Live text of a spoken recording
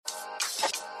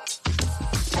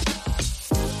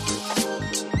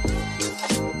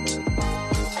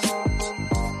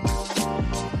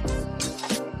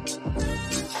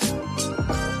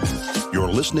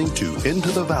listening to Into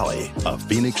the Valley, a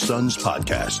Phoenix Suns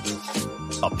podcast,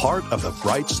 a part of the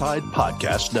Brightside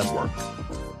Podcast Network.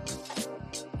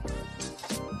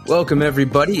 Welcome,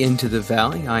 everybody, Into the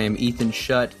Valley. I am Ethan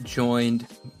Schutt, joined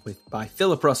by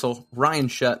Philip Russell, Ryan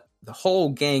Schutt. The whole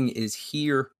gang is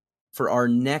here for our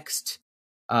next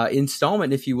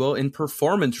installment, if you will, in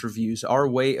performance reviews, our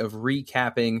way of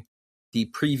recapping the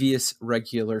previous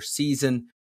regular season.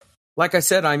 Like I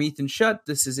said, I'm Ethan Schutt.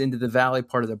 This is Into the Valley,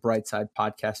 part of the Brightside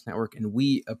Podcast Network, and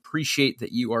we appreciate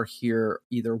that you are here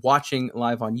either watching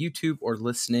live on YouTube or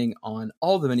listening on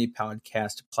all the many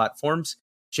podcast platforms.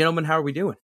 Gentlemen, how are we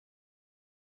doing?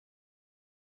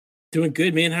 Doing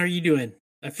good, man. How are you doing?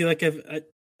 I feel like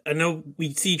I know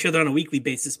we see each other on a weekly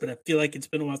basis, but I feel like it's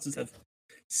been a while since I've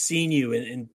seen you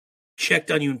and checked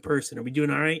on you in person. Are we doing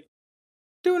all right?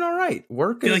 Doing all right.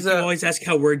 Work I feel is like you always ask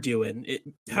how we're doing.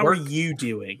 How are you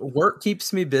doing? Work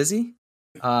keeps me busy,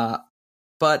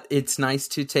 but it's nice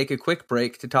to take a quick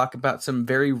break to talk about some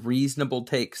very reasonable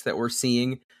takes that we're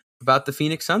seeing about the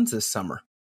Phoenix Suns this summer.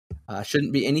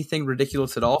 Shouldn't be anything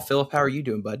ridiculous at all. Philip, how are you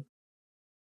doing, bud?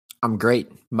 I'm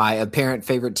great. My apparent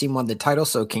favorite team won the title,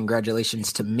 so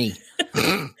congratulations to me.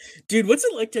 Dude, what's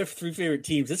it like to have three favorite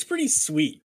teams? That's pretty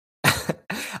sweet.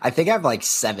 I think I have like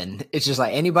 7. It's just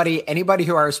like anybody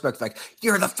who I respect, like,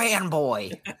 you're the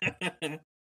fanboy.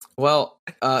 Well,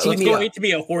 let's go wait to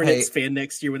be a Hornets fan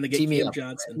next year when they get Cam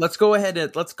Johnson. Let's go ahead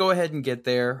and get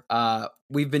there.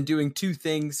 We've been doing 2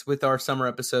 things with our summer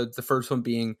episodes. The first one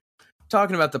being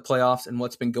talking about the playoffs and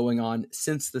what's been going on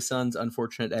since the Suns'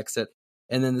 unfortunate exit.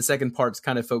 And then the second part's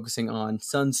kind of focusing on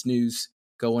Suns news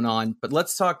going on. But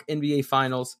let's talk NBA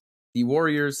Finals. The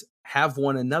Warriors have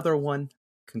won another one.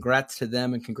 Congrats to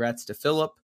them and congrats to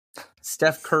Philip.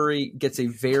 Steph Curry gets a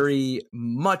very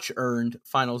much earned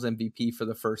Finals MVP for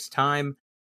the first time.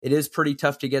 It is pretty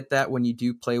tough to get that when you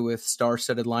do play with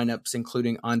star-studded lineups,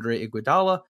 including Andre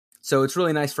Iguodala. So it's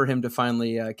really nice for him to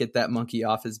finally get that monkey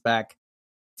off his back.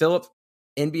 Philip,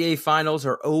 NBA Finals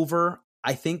are over.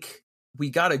 I think we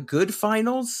got a good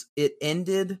Finals. It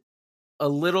ended a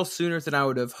little sooner than I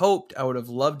would have hoped. I would have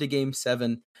loved a Game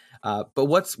 7. But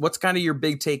what's kind of your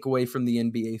big takeaway from the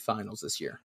NBA Finals this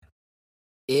year?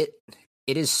 It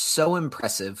is so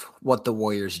impressive what the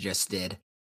Warriors just did.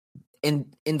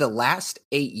 In the last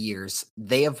 8 years,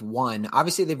 they have won.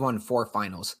 Obviously, they've won 4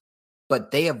 finals, but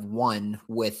they have won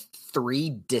with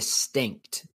 3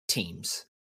 distinct teams.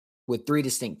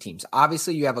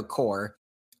 Obviously, you have a core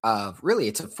of, really,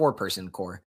 it's a 4-person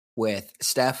core with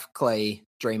Steph, Clay,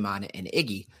 Draymond, and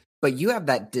Iggy. But you have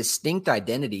that distinct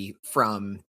identity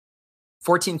from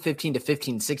 14-15 to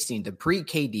 15-16, the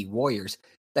pre-KD Warriors,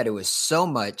 that it was so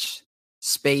much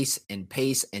space and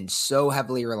pace and so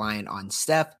heavily reliant on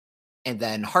Steph. And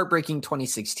then heartbreaking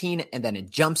 2016, and then it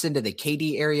jumps into the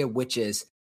KD area, which is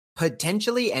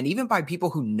potentially, and even by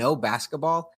people who know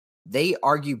basketball, they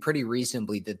argue pretty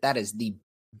reasonably that is the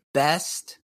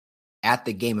best at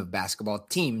the game of basketball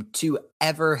team to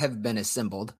ever have been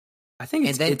assembled. I think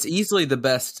it's easily the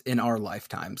best in our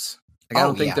lifetimes. Like, I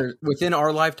don't think there's within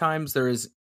our lifetimes there is,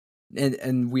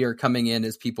 and we are coming in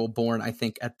as people born, I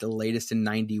think, at the latest in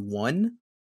 91.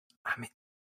 I mean,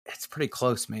 it's pretty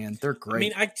close, man. They're great. I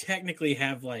mean, I technically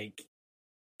have like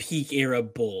peak era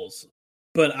Bulls,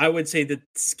 but I would say that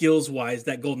skills wise,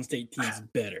 that Golden State team is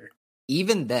better.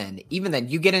 Even then,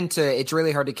 you get into, it's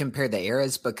really hard to compare the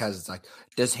eras because it's like,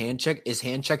 is hand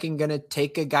checking going to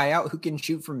take a guy out who can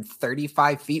shoot from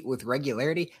 35 feet with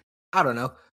regularity? I don't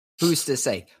know. Who's to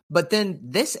say? But then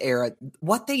this era,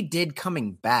 what they did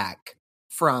coming back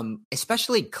from,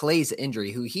 especially Clay's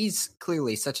injury, who he's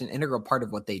clearly such an integral part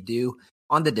of what they do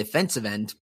on the defensive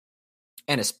end,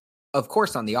 and of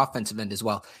course on the offensive end as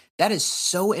well. That is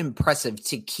so impressive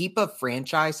to keep a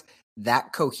franchise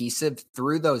that cohesive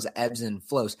through those ebbs and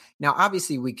flows. Now,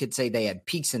 obviously, we could say they had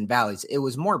peaks and valleys. It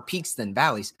was more peaks than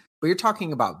valleys, but you're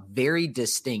talking about very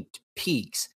distinct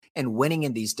peaks and winning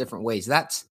in these different ways.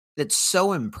 That's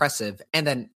so impressive. And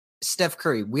then Steph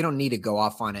Curry, we don't need to go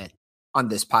off on it on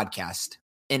this podcast.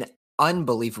 An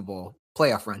unbelievable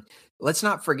playoff run. Let's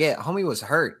not forget, homie was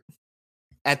hurt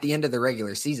at the end of the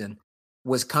regular season,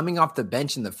 was coming off the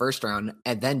bench in the first round,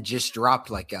 and then just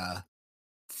dropped like a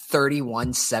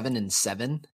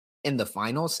 31-7-7 in the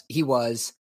finals. He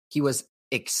was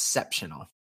exceptional.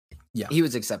 Yeah, he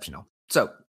was exceptional. So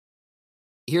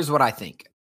here's what I think.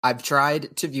 I've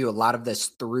tried to view a lot of this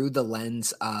through the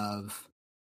lens of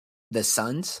the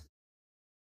Suns.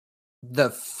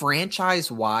 The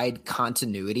franchise-wide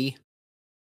continuity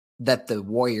that the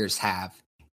Warriors have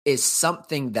is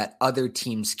something that other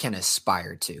teams can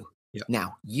aspire to. Yeah.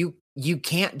 Now, you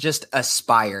can't just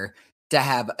aspire to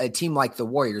have a team like the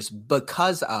Warriors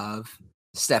because of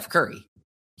Steph Curry.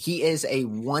 He is a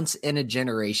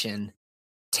once-in-a-generation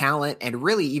talent, and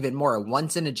really even more a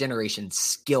once-in-a-generation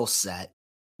skill set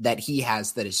that he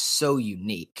has that is so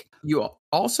unique. You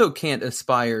also can't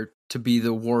aspire to be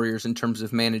the Warriors in terms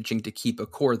of managing to keep a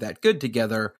core that good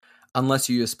together unless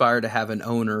you aspire to have an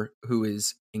owner who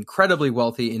is incredibly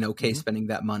wealthy and okay spending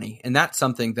that money. And that's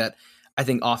something that I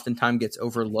think oftentimes gets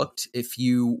overlooked. If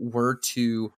you were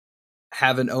to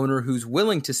have an owner who's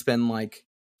willing to spend like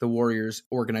the Warriors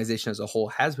organization as a whole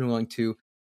has been willing to,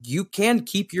 you can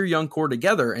keep your young core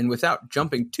together. And without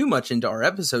jumping too much into our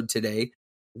episode today,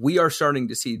 we are starting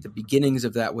to see the beginnings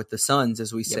of that with the Suns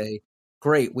as we say,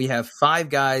 great, we have 5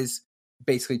 guys,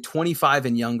 basically 25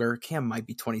 and younger. Cam might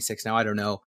be 26 now, I don't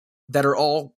know, that are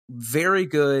all very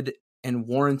good and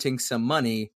warranting some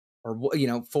money, or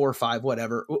 4 or 5,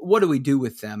 whatever. What do we do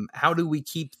with them? How do we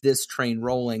keep this train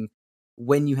rolling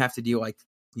when you have to deal like,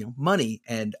 money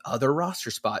and other roster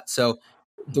spots? So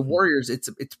the Warriors, it's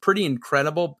pretty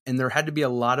incredible, and there had to be a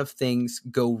lot of things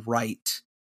go right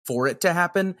for it to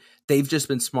happen. They've just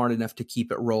been smart enough to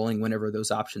keep it rolling whenever those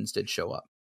options did show up.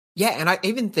 Yeah, and I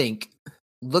even think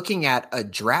looking at a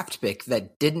draft pick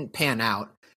that didn't pan out,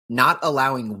 not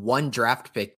allowing one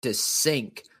draft pick to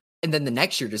sink, and then the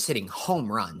next year just hitting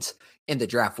home runs in the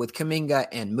draft with Kuminga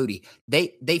and Moody.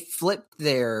 They flipped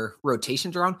their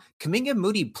rotations around. Kuminga and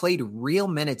Moody played real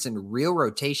minutes and real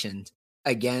rotations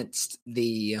against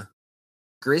the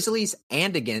Grizzlies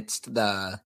and against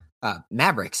the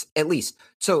Mavericks, at least.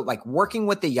 So like working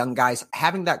with the young guys,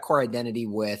 having that core identity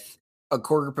with a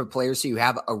core group of players, so you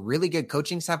have a really good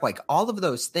coaching staff, like all of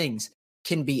those things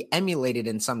can be emulated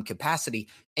in some capacity.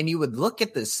 And you would look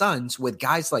at the Suns with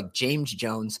guys like James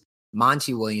Jones,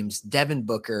 Monty Williams, Devin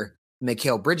Booker,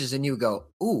 Mikal Bridges, and you go,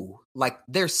 ooh, like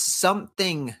there's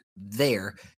something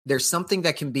there. There's something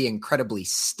that can be incredibly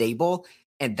stable.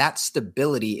 And that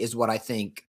stability is what I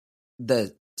think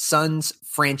the Suns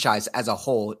franchise as a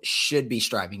whole should be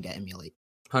striving to emulate.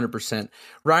 100%.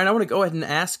 Ryan, I want to go ahead and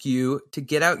ask you to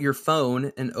get out your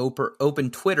phone and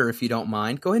open Twitter if you don't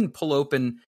mind. Go ahead and pull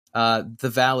open the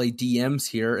Valley DMs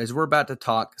here as we're about to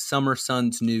talk Summer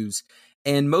Suns news.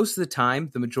 And most of the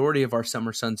time, the majority of our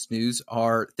Summer Suns news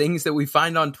are things that we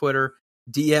find on Twitter,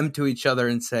 DM to each other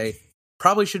and say,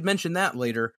 probably should mention that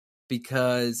later,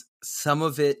 because some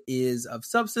of it is of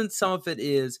substance. Some of it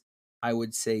is, I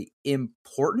would say,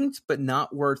 important, but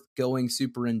not worth going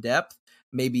super in depth.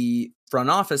 Maybe front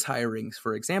office hirings,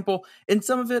 for example, and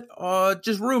some of it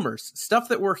just rumors, stuff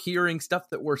that we're hearing, stuff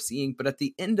that we're seeing. But at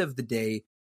the end of the day,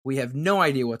 we have no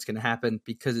idea what's going to happen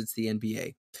because it's the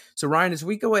NBA. So Ryan, as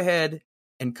we go ahead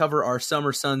and cover our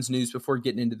Summer Suns news before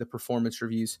getting into the performance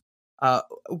reviews,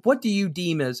 what do you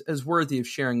deem as worthy of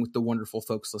sharing with the wonderful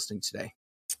folks listening today?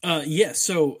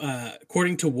 So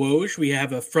according to Woj, we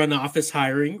have a front office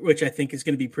hiring, which I think is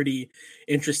going to be pretty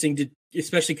interesting, to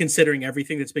especially considering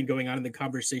everything that's been going on in the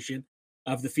conversation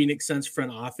of the Phoenix Suns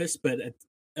front office. But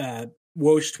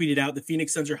Woj tweeted out the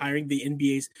Phoenix Suns are hiring the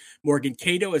NBA's Morgan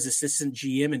Cato as assistant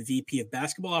GM and VP of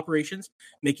basketball operations,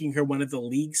 making her one of the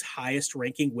league's highest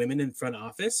ranking women in front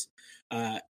office.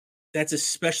 That's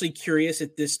especially curious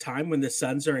at this time when the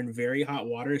Suns are in very hot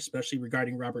water, especially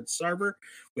regarding Robert Sarver,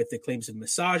 with the claims of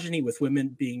misogyny, with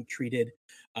women being treated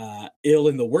ill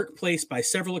in the workplace by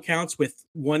several accounts, with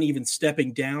one even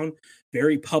stepping down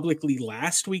very publicly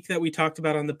last week that we talked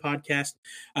about on the podcast.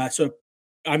 So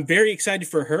I'm very excited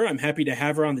for her. I'm happy to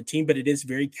have her on the team, but it is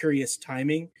very curious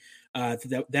timing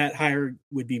that hire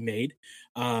would be made.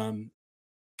 And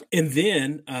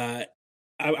then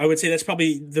I would say that's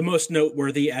probably the most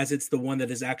noteworthy, as it's the one that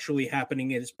is actually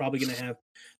happening. It is probably going to have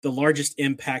the largest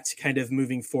impact kind of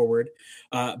moving forward.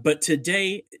 But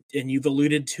today, and you've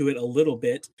alluded to it a little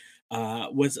bit,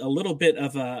 was a little bit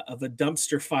of a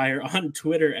dumpster fire on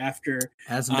Twitter after,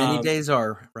 as many days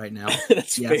are right now.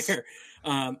 That's fair.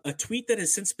 A tweet that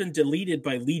has since been deleted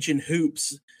by Legion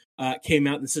Hoops came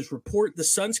out and says, report the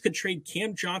Suns could trade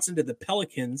Cam Johnson to the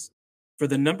Pelicans for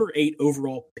the number 8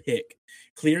 overall pick,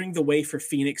 clearing the way for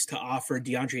Phoenix to offer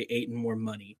DeAndre Ayton more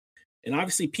money. And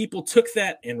obviously people took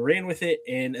that and ran with it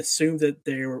and assumed that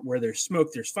where there's smoke,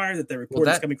 there's fire, that the report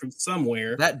is coming from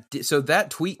somewhere. So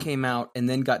that tweet came out and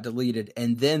then got deleted.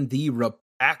 And then the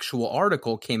actual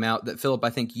article came out that, Philip, I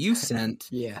think you sent.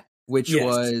 Yeah. Which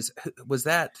was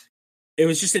that? It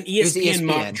was just an ESPN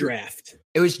mock draft.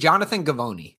 It was Jonathan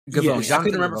Givony. Yes. I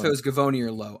couldn't remember if it was Givony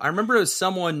or Lowe. I remember it was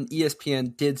someone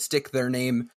ESPN did stick their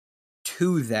name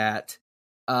to that.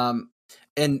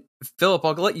 And Philip,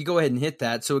 I'll let you go ahead and hit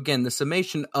that. So again, the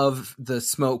summation of the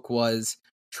smoke was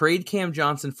trade Cam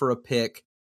Johnson for a pick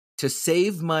to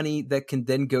save money that can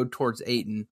then go towards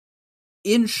Ayton.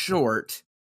 In short,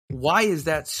 why is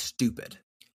that stupid?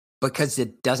 because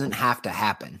it doesn't have to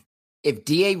happen. If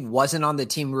DA wasn't on the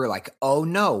team, we were like, oh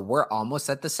no, we're almost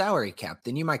at the salary cap.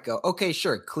 Then you might go, okay,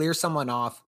 sure, clear someone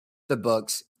off the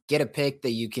books, get a pick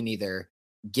that you can either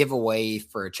give away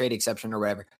for a trade exception or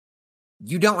whatever.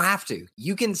 You don't have to.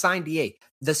 You can sign DA.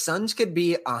 The Suns could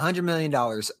be $100 million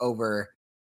over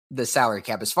the salary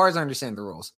cap. As far as I understand the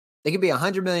rules, they could be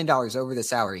 $100 million over the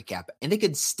salary cap, and they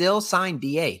could still sign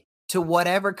DA to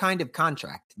whatever kind of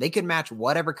contract. They could match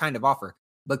whatever kind of offer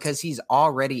because he's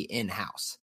already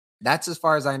in-house. That's as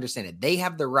far as I understand it. They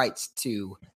have the rights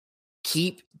to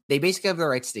they basically have the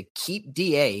rights to keep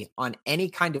DA on any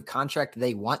kind of contract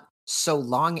they want, so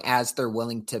long as they're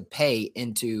willing to pay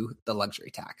into the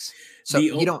luxury tax. So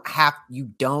you don't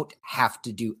have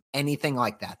to do anything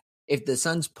like that. If the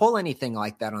Suns pull anything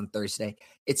like that on Thursday,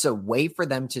 it's a way for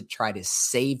them to try to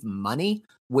save money,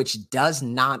 which does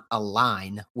not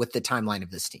align with the timeline of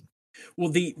this team.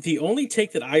 Well, the only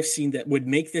take that I've seen that would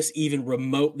make this even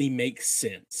remotely make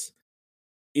sense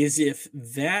is if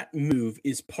that move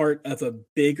is part of a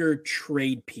bigger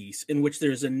trade piece in which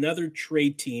there's another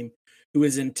trade team who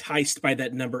is enticed by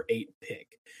that number 8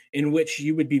 pick, in which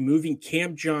you would be moving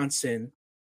Cam Johnson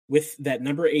with that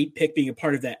number 8 pick being a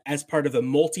part of that as part of a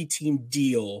multi-team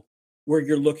deal where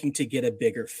you're looking to get a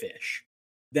bigger fish.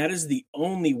 That is the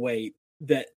only way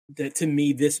that to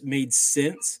me this made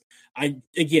sense.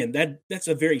 That's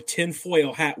a very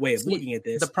tinfoil hat way of looking at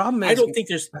this. The problem is, I don't think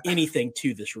there's anything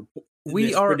to this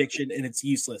prediction, and it's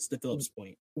useless to Philip's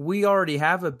point. We already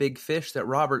have a big fish that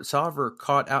Robert Sarver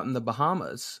caught out in the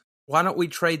Bahamas. Why don't we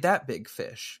trade that big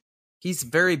fish? He's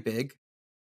very big.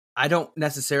 I don't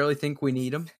necessarily think we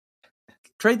need him.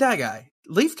 Trade that guy.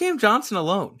 Leave Cam Johnson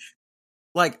alone.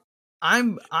 Like, I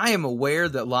am aware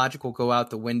that logic will go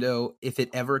out the window if it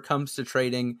ever comes to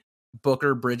trading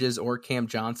Booker, Bridges, or Cam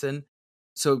Johnson.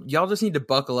 So y'all just need to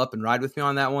buckle up and ride with me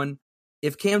on that one.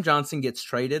 If Cam Johnson gets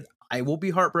traded, I will be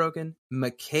heartbroken.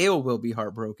 Mikal will be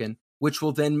heartbroken, which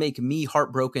will then make me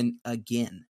heartbroken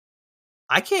again.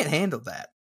 I can't handle that.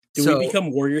 Do we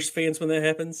become Warriors fans when that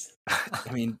happens?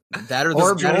 I mean, that or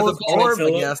the Bulls, I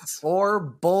guess. Or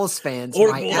Bulls fans,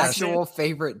 or my Bulls actual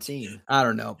favorite team. I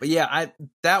don't know. But yeah,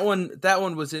 that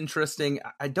one was interesting.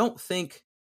 I don't think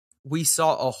we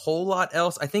saw a whole lot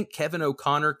else. I think Kevin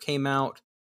O'Connor came out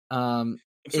and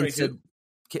said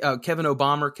Kevin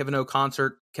O'Bomber, Kevin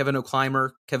O'Concert, Kevin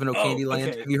O'Climber, Kevin O'Candyland.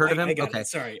 Okay. Have you heard of him? Okay.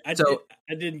 Sorry. I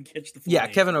didn't catch the full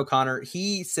name. Kevin O'Connor.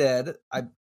 He said,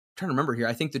 I'm trying to remember here,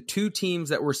 I think the two teams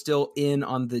that were still in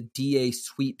on the DA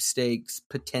sweepstakes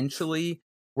potentially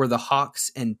were the Hawks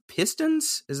and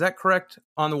Pistons. Is that correct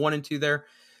on the 1 and 2 there?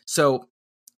 So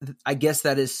I guess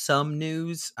that is some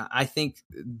news. I think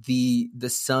the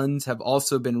Suns have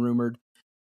also been rumored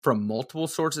from multiple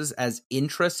sources as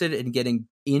interested in getting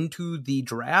into the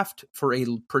draft for a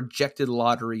projected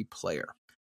lottery player.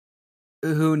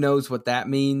 Who knows what that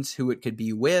means, who it could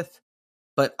be with,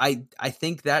 but I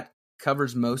think that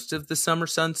covers most of the Summer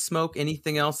Sun smoke.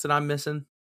 Anything else that I'm missing?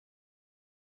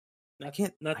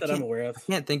 I'm aware of. I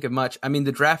can't think of much. I mean,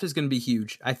 the draft is going to be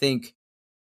huge. I think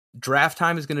draft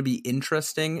time is going to be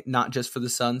interesting, not just for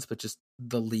the Suns, but just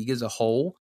the league as a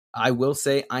whole. I will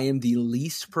say I am the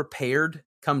least prepared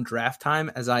come draft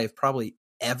time as I have probably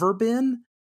ever been.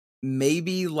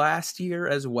 Maybe last year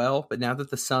as well, but now that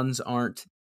the Suns aren't,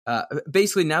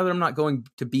 basically now that I'm not going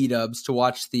to B-dubs to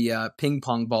watch the ping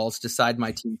pong balls decide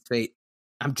my team's fate,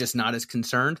 I'm just not as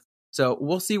concerned. So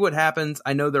we'll see what happens.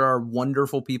 I know there are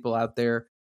wonderful people out there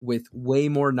with way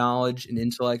more knowledge and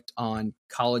intellect on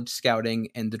college scouting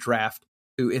and the draft,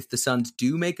 who, if the Suns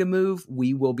do make a move,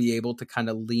 we will be able to kind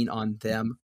of lean on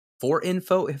them for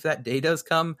info if that day does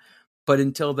come. But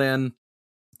until then,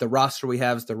 the roster we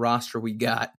have is the roster we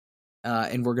got.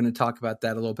 And we're going to talk about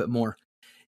that a little bit more.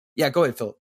 Yeah, go ahead,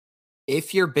 Philip.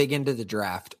 If you're big into the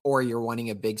draft or you're wanting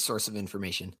a big source of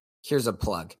information, here's a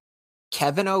plug.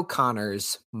 Kevin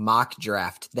O'Connor's mock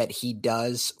draft that he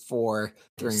does for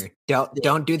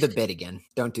don't do the bid again.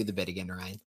 Don't do the bid again,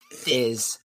 Ryan.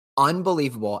 Is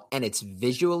unbelievable, and it's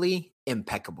visually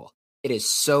impeccable. It is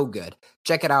so good.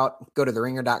 Check it out. Go to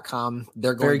theringer.com.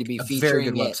 They're going to be featuring very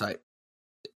good website.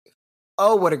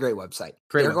 Oh, what a great website.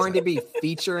 They're going to be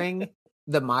featuring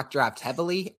the mock draft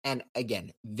heavily. And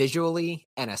again, visually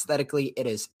and aesthetically, it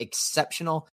is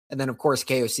exceptional. And then, of course,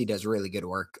 KOC does really good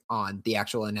work on the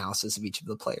actual analysis of each of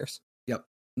the players. Yep.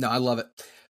 No, I love it.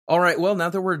 All right. Well, now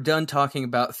that we're done talking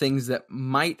about things that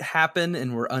might happen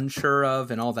and we're unsure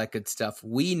of and all that good stuff,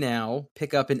 we now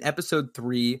pick up in episode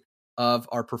 3 of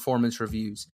our performance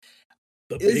reviews.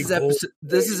 This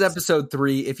is episode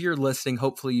 3. If you're listening,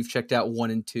 hopefully you've checked out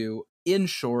 1 and 2. In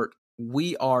short,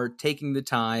 we are taking the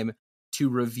time to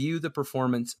review the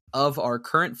performance of our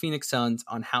current Phoenix Suns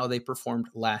on how they performed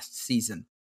last season.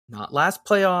 Not last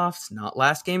playoffs, not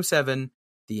last Game 7,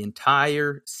 the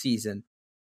entire season.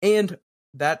 And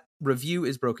that review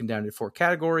is broken down into 4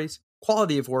 categories: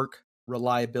 quality of work,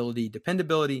 reliability,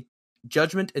 dependability,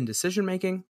 judgment and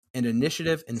decision-making, and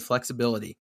initiative and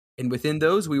flexibility. And within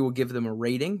those, we will give them a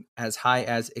rating as high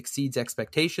as exceeds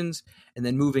expectations, and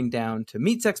then moving down to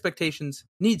meets expectations,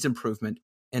 needs improvement,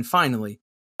 and finally,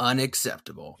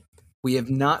 unacceptable. We have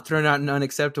not thrown out an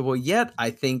unacceptable yet. I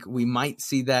think we might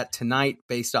see that tonight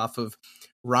based off of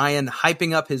Ryan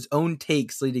hyping up his own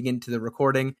takes leading into the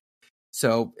recording.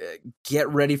 So get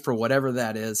ready for whatever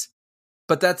that is.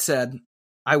 But that said,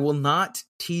 I will not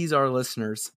tease our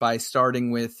listeners by starting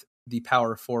with the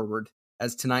power forward,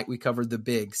 as tonight we covered the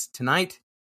bigs. Tonight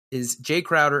is Jay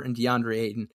Crowder and DeAndre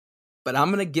Ayton, but I'm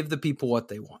going to give the people what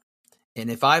they want. And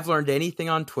if I've learned anything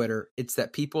on Twitter, it's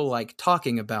that people like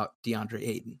talking about DeAndre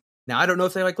Ayton. Now, I don't know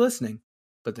if they like listening,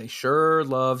 but they sure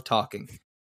love talking.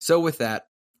 So with that,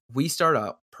 we start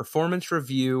out performance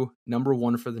review number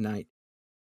 1 for the night,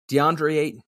 DeAndre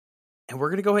Ayton. And we're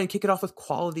going to go ahead and kick it off with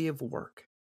quality of work.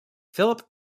 Philip,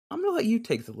 I'm going to let you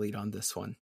take the lead on this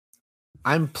one.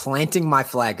 I'm planting my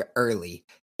flag early.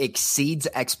 Exceeds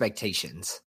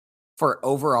expectations for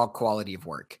overall quality of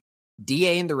work.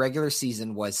 DA in the regular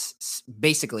season was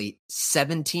basically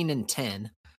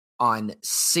 17-10 on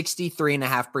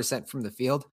 63.5% from the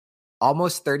field,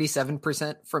 almost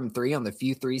 37% from 3 on the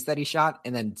few threes that he shot,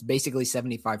 and then basically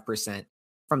 75%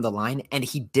 from the line. And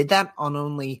he did that on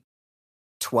only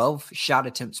 12 shot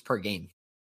attempts per game.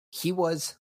 He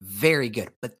was very good.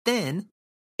 But then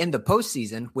in the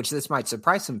postseason, which this might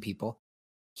surprise some people,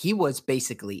 he was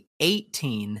basically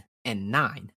 18-9.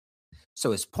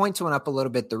 So his points went up a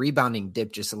little bit. The rebounding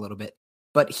dipped just a little bit,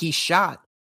 but he shot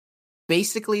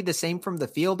basically the same from the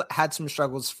field, had some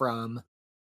struggles from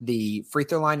the free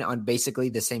throw line on basically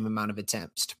the same amount of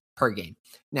attempts per game.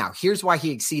 Now, here's why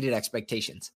he exceeded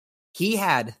expectations. He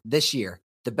had this year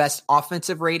the best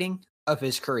offensive rating of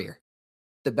his career,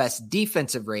 the best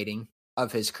defensive rating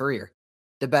of his career,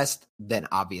 the best, then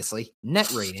obviously,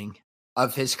 net rating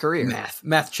of his career.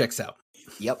 Math checks out.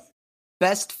 Yep.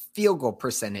 Best field goal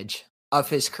percentage of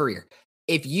his career.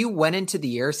 If you went into the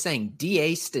year saying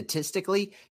DA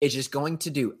statistically is just going to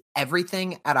do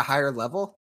everything at a higher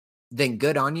level, then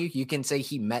good on you. You can say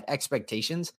he met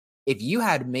expectations. If you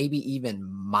had maybe even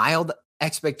mild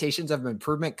expectations of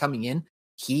improvement coming in,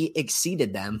 he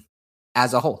exceeded them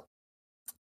as a whole.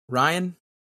 Ryan,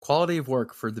 quality of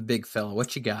work for the big fella.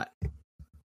 What you got?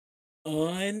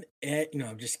 No,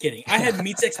 I'm just kidding. I had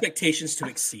meets expectations to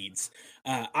exceeds.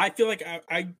 I feel like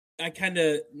I kind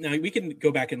of, now we can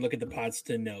go back and look at the pods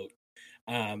to note.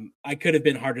 I could have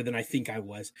been harder than I think I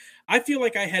was. I feel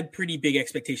like I had pretty big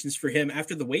expectations for him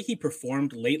after the way he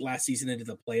performed late last season into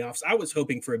the playoffs. I was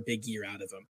hoping for a big year out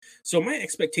of him. So my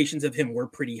expectations of him were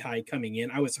pretty high coming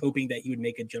in. I was hoping that he would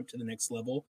make a jump to the next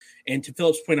level. And to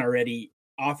Philip's point already,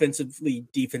 offensively,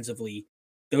 defensively,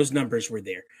 those numbers were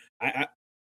there.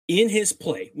 In his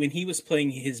play, when he was playing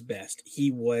his best, he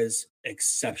was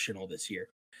exceptional this year.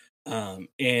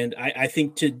 And I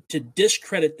think to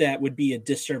discredit that would be a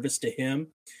disservice to him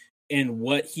and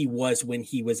what he was when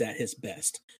he was at his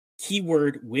best.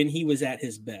 Keyword, when he was at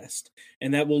his best.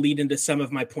 And that will lead into some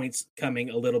of my points coming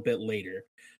a little bit later.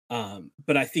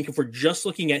 But I think if we're just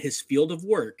looking at his field of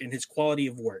work and his quality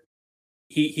of work,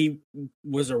 he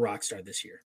was a rock star this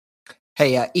year.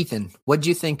 Hey, Ethan, what did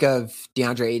you think of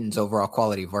DeAndre Ayton's overall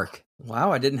quality of work?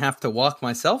 Wow, I didn't have to walk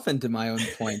myself into my own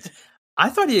points. I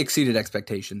thought he exceeded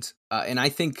expectations. And I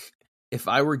think if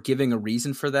I were giving a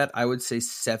reason for that, I would say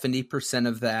 70%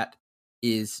 of that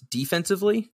is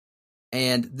defensively.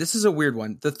 And this is a weird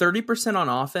one. The 30% on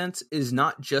offense is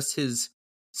not just his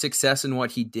success in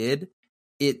what he did.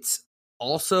 It's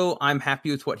also, I'm happy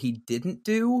with what he didn't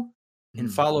do.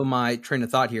 And follow my train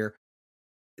of thought here.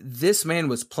 This man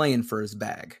was playing for his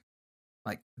bag.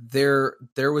 Like there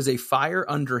was a fire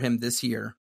under him this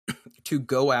year to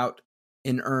go out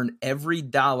and earn every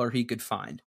dollar he could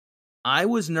find. I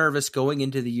was nervous going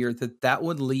into the year that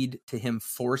would lead to him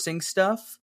forcing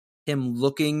stuff, him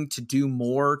looking to do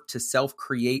more, to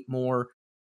self-create more,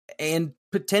 and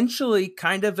potentially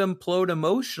kind of implode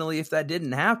emotionally if that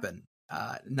didn't happen.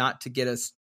 Not to get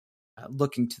us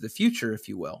looking to the future, if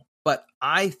you will. But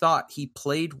I thought he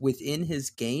played within his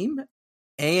game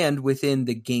and within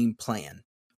the game plan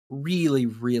really,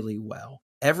 really well.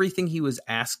 Everything he was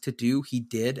asked to do, he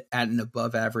did at an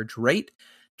above average rate.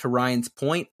 To Ryan's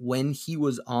point, when he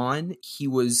was on, he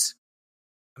was,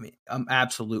 an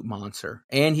absolute monster.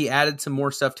 And he added some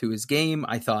more stuff to his game.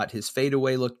 I thought his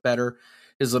fadeaway looked better.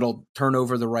 His little turn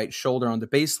over the right shoulder on the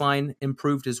baseline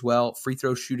improved as well. Free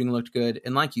throw shooting looked good.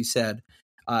 And like you said,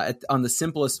 on the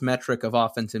simplest metric of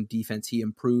offense and defense, he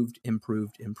improved.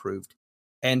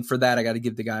 And for that, I got to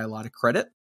give the guy a lot of credit.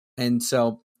 And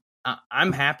so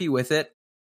I'm happy with it.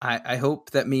 I hope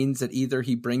that means that either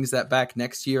he brings that back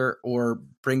next year or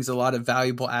brings a lot of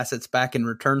valuable assets back in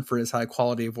return for his high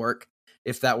quality of work,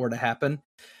 if that were to happen.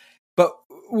 But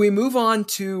we move on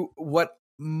to what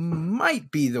might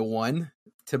be the one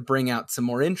to bring out some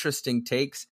more interesting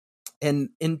takes. And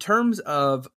in terms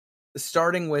of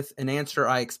starting with an answer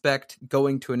I expect,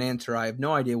 going to an answer I have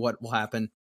no idea what will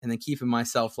happen, and then keeping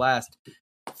myself last,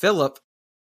 Philip,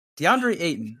 DeAndre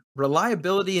Ayton,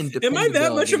 reliability and dependability. Am I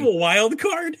that much of a wild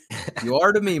card? You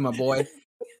are to me, my boy.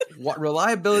 What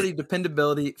reliability,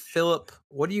 dependability, Philip,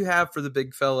 what do you have for the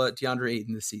big fella DeAndre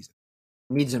Ayton this season?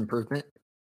 Needs improvement.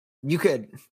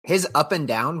 His up and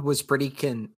down was pretty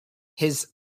his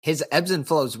ebbs and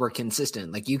flows were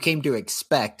consistent. Like, you came to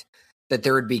expect that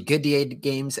there would be good DA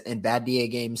games and bad DA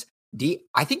games.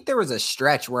 I think there was a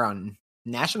stretch where on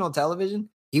national television,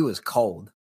 he was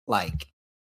cold. Like,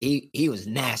 he was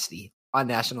nasty on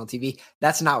national TV.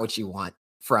 That's not what you want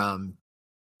from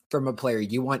a player.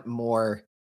 You want more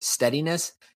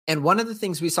steadiness. And one of the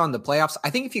things we saw in the playoffs, I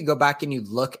think if you go back and you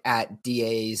look at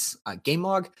DA's game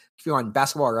log, if you're on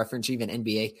Basketball Reference, even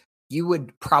NBA, you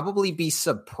would probably be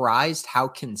surprised how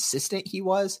consistent he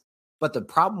was. But the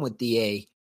problem with DA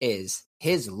is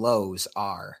his lows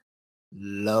are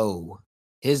low.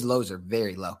 His lows are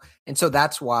very low. And so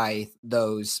that's why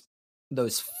those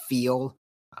feel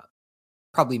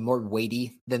probably more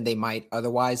weighty than they might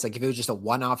otherwise. Like, if it was just a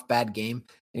one-off bad game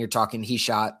and you're talking he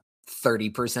shot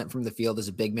 30% from the field as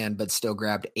a big man, but still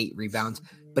grabbed 8 rebounds,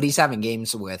 but he's having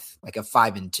games with like a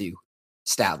 5-2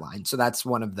 stat line. So that's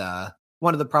one of the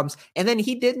problems. And then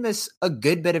he did miss a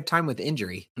good bit of time with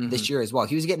injury this year as well.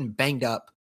 He was getting banged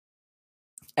up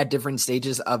at different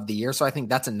stages of the year. So I think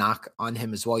that's a knock on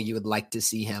him as well. You would like to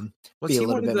see him be a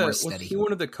little bit more steady. Was he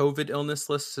one of the COVID illness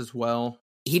lists as well?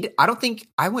 I don't think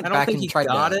I went back and tried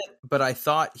got it, but I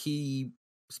thought he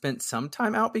spent some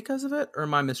time out because of it, or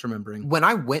am I misremembering? When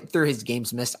I went through his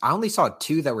games missed, I only saw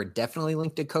 2 that were definitely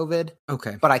linked to COVID.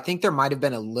 Okay. But I think there might have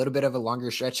been a little bit of a longer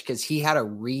stretch because he had a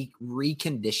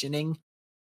reconditioning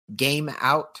game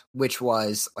out, which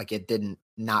was like, it didn't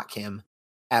knock him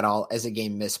at all as a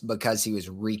game miss because he was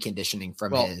reconditioning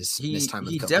from his missed time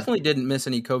with COVID. He definitely didn't miss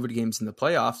any COVID games in the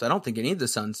playoffs. I don't think any of the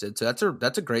Suns did. So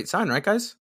that's a great sign, right,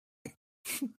 guys?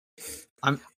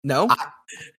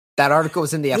 That article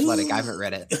was in The Athletic. I haven't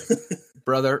read it.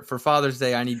 Brother, for Father's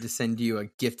Day, I need to send you a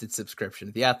gifted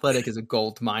subscription. The Athletic is a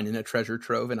gold mine and a treasure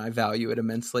trove, and I value it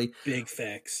immensely. Big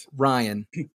facts. Ryan,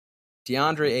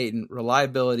 DeAndre Ayton,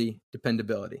 reliability,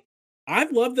 dependability. I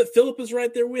love that Philip is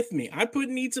right there with me. I put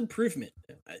needs improvement.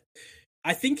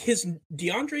 I think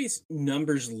DeAndre's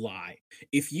numbers lie.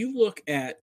 If you look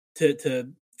at,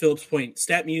 to Philip's point,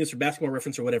 Stat Muse or Basketball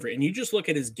Reference or whatever, and you just look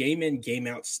at his game in, game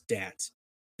out stats,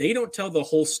 they don't tell the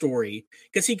whole story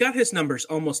because he got his numbers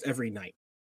almost every night.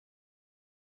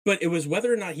 But it was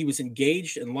whether or not he was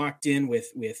engaged and locked in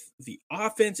with the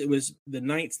offense. It was the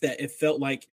nights that it felt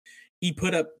like he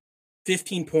put up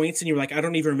 15 points and you were like, I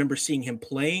don't even remember seeing him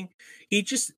playing. He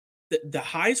just, the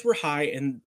highs were high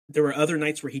and there were other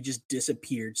nights where he just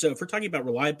disappeared. So if we're talking about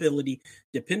reliability,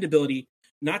 dependability,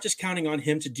 not just counting on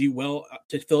him to do well,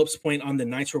 to Philip's point, on the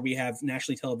nights where we have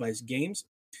nationally televised games.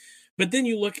 But then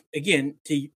you look again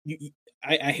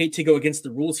I hate to go against the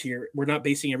rules here. We're not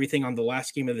basing everything on the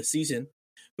last game of the season,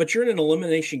 but you're in an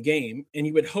elimination game and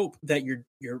you would hope that your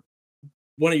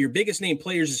one of your biggest name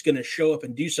players is going to show up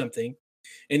and do something.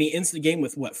 And he ends the game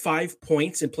with 5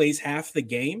 points and plays half the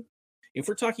game. If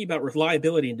we're talking about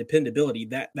reliability and dependability,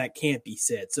 that can't be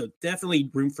said. So definitely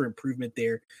room for improvement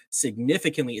there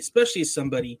significantly, especially as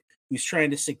somebody who's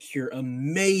trying to secure a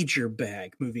major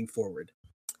bag moving forward.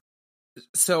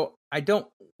 So I don't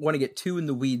want to get too in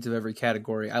the weeds of every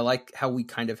category. I like how we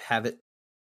kind of have it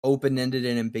open-ended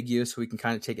and ambiguous so we can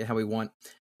kind of take it how we want.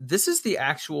 This is the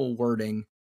actual wording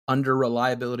under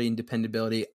reliability and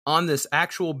dependability on this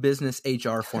actual business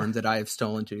HR form that I have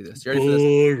stolen to do this. You ready for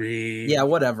this? Yeah,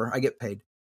 whatever. I get paid.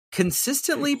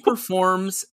 Consistently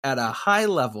performs at a high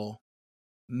level,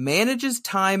 manages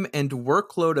time and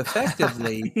workload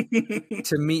effectively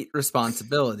to meet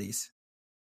responsibilities.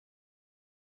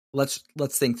 Let's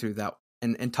think through that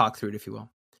and talk through it, if you will.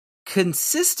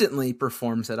 Consistently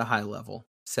performs at a high level,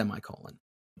 semicolon.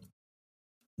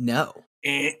 No.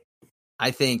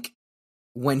 I think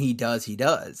when he does, he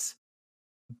does.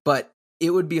 But it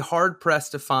would be hard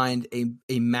pressed to find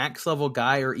a max level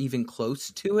guy or even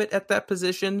close to it at that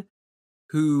position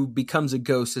who becomes a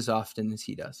ghost as often as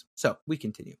he does. So we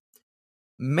continue.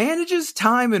 Manages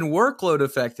time and workload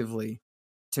effectively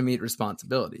to meet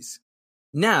responsibilities.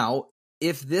 Now,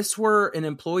 if this were an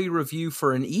employee review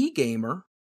for an e-gamer,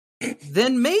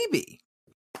 then maybe.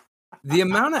 The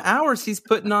amount of hours he's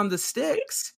putting on the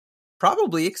sticks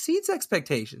probably exceeds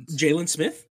expectations. Jalen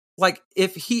Smith? Like,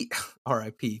 if he...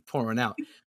 R.I.P. pouring out.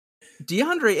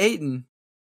 DeAndre Ayton,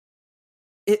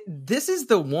 this is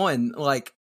the one,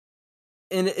 like...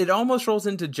 And it almost rolls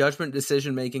into judgment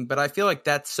decision-making, but I feel like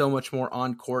that's so much more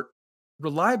on-court.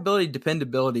 Reliability,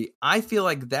 dependability, I feel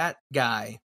like that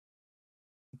guy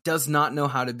does not know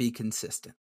how to be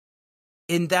consistent.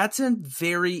 And that's a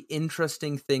very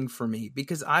interesting thing for me,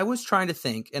 because I was trying to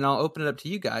think, and I'll open it up to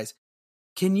you guys,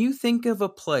 can you think of a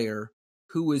player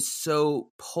who is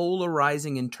so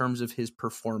polarizing in terms of his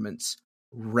performance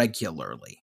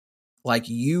regularly? Like,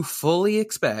 you fully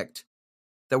expect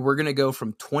that we're going to go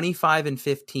from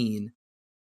 25-15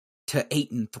 to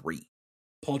 8-3.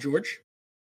 Paul George?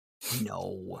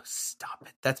 No, stop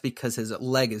it. That's because his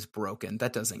leg is broken.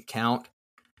 That doesn't count.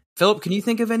 Philip, can you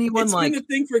think of anyone it's like... been a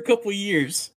thing for a couple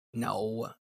years. No.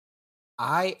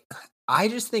 I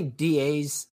just think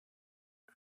DA's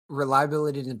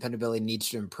reliability and dependability needs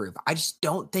to improve. I just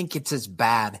don't think it's as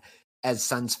bad as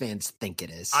Suns fans think it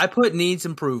is. I put needs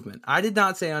improvement. I did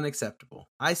not say unacceptable.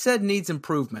 I said needs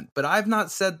improvement, but I've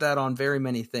not said that on very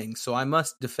many things, so I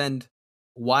must defend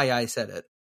why I said it.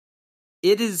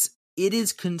 It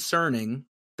is concerning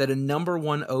that a number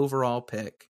 1 overall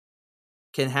pick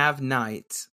can have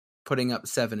nights putting up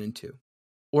 7-2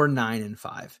 or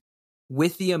 9-5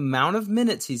 with the amount of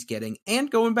minutes he's getting. And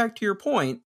going back to your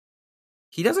point,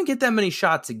 he doesn't get that many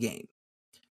shots a game.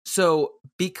 So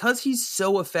because he's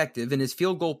so effective and his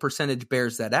field goal percentage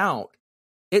bears that out,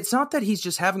 it's not that he's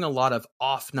just having a lot of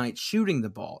off nights shooting the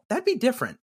ball. That'd be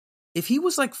different. If he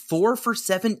was like 4 for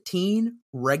 17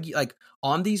 like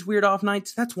on these weird off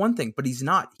nights, that's one thing, but he's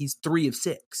not. He's 3 of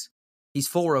 6. He's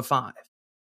 4 of 5.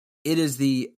 It is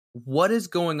the what is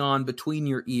going on between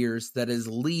your ears that is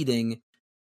leading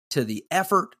to the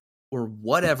effort or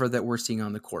whatever that we're seeing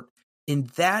on the court. And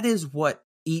that is what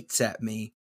eats at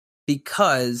me,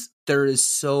 because there is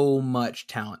so much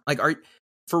talent. Like,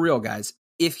 for real, guys,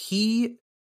 if he,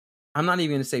 I'm not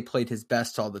even going to say played his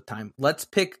best all the time. Let's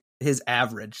pick his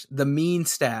average, the mean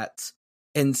stats,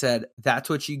 and said, that's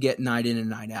what you get night in and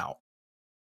night out.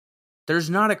 There's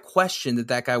not a question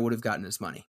that guy would have gotten his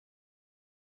money.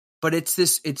 But it's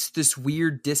this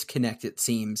weird disconnect, it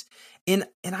seems. And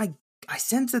I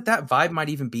sense that vibe might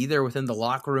even be there within the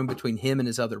locker room between him and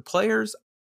his other players.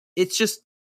 It's just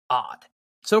odd.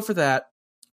 So for that,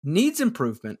 needs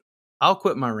improvement. I'll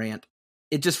quit my rant.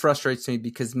 It just frustrates me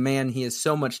because, man, he has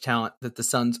so much talent that the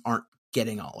Suns aren't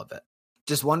getting all of it.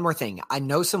 Just one more thing. I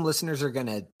know some listeners are going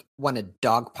to want to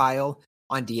dogpile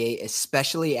on DA,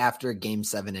 especially after Game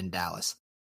 7 in Dallas.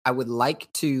 I would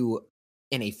like to,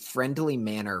 in a friendly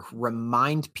manner,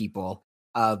 remind people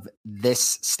of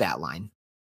this stat line.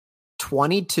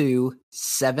 22,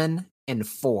 7, and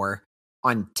 4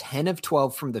 on 10 of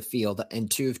 12 from the field and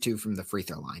 2 of 2 from the free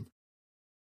throw line.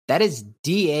 That is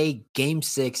DA Game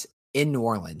 6 in New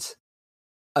Orleans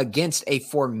against a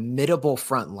formidable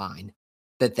front line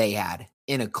that they had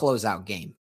in a closeout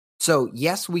game. So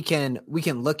yes, we can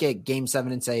look at Game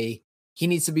 7 and say he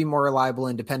needs to be more reliable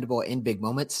and dependable in big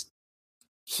moments.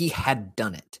 He had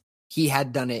done it. He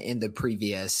had done it in the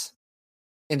previous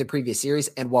series.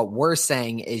 And what we're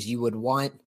saying is you would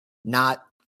want not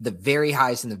the very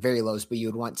highs and the very lows, but you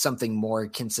would want something more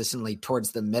consistently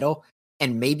towards the middle.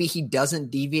 And maybe he doesn't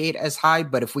deviate as high,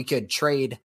 but if we could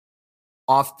trade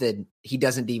off the he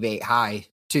doesn't deviate high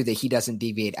to the he doesn't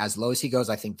deviate as low as he goes,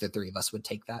 I think the three of us would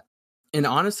take that. And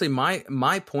honestly,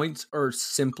 my points are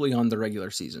simply on the regular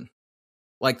season.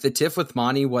 Like the tiff with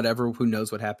Monty, whatever, who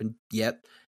knows what happened yet.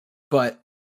 But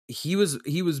he was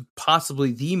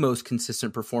possibly the most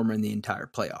consistent performer in the entire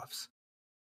playoffs.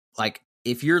 Like,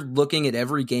 if you're looking at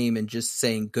every game and just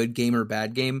saying good game or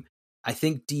bad game, I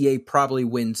think DA probably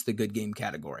wins the good game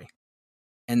category.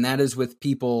 And that is with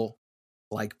people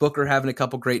like Booker having a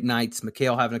couple great nights,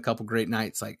 Mikal having a couple great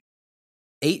nights. Like,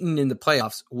 Ayton in the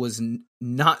playoffs was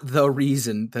not the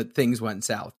reason that things went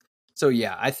south. So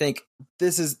yeah, I think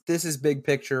this is big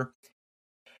picture.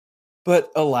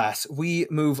 But alas, we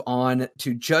move on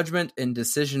to judgment and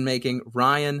decision making.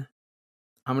 Ryan,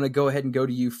 I'm going to go ahead and go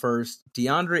to you first.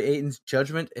 DeAndre Ayton's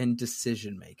judgment and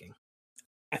decision making.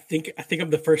 I think I'm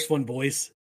the first one,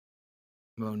 boys.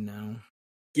 Oh no.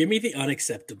 Give me the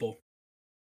unacceptable.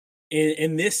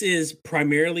 And this is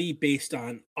primarily based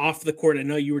on off the court. I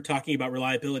know you were talking about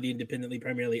reliability independently,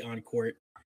 primarily on court.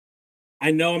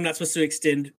 I know I'm not supposed to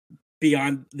extend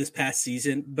beyond this past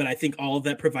season, but I think all of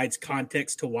that provides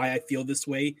context to why I feel this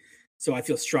way. So I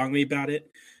feel strongly about it.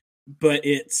 But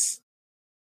it's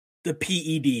the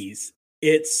PEDs,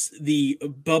 it's the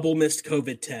bubble missed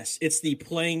COVID test, it's the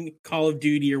playing Call of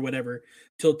Duty or whatever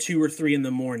till 2 or 3 in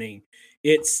the morning.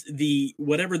 It's the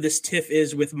whatever this tiff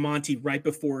is with Monty right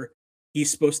before he's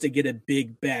supposed to get a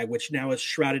big bag, which now is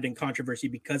shrouded in controversy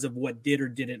because of what did or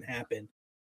didn't happen.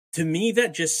 To me,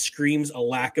 that just screams a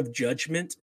lack of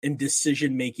judgment and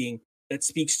decision making that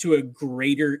speaks to a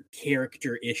greater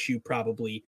character issue,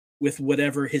 probably with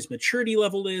whatever his maturity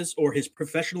level is or his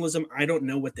professionalism. I don't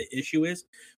know what the issue is,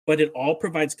 but it all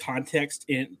provides context.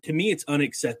 And to me, it's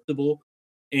unacceptable.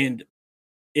 And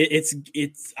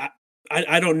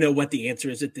I don't know what the answer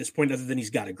is at this point, other than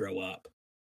he's got to grow up.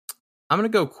 I'm going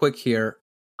to go quick here.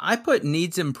 I put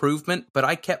needs improvement, but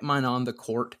I kept mine on the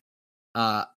court.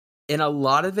 And a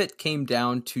lot of it came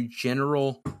down to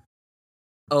general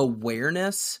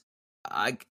awareness.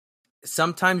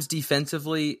 Sometimes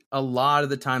defensively, a lot of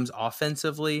the times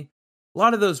offensively. A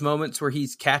lot of those moments where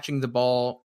he's catching the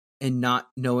ball and not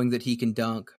knowing that he can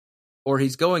dunk, or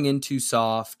he's going in too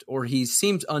soft, or he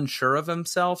seems unsure of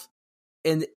himself.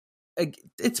 And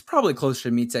it's probably closer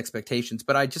to meets expectations,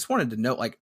 but I just wanted to note,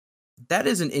 like, that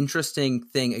is an interesting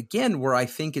thing, again, where I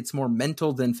think it's more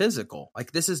mental than physical.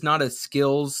 Like, this is not a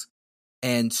skills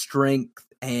and strength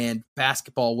and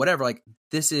basketball, whatever. Like,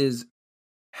 this is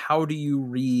how do you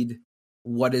read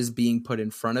what is being put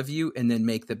in front of you and then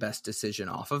make the best decision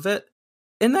off of it.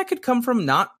 And that could come from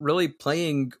not really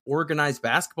playing organized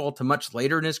basketball to much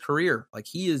later in his career. Like,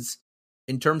 he is,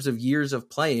 in terms of years of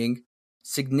playing,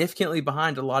 significantly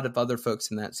behind a lot of other folks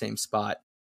in that same spot.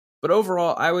 But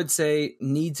overall, I would say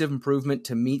needs of improvement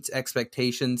to meet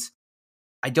expectations.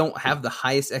 I don't have the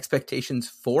highest expectations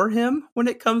for him when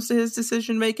it comes to his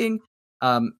decision making.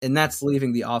 And that's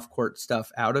leaving the off-court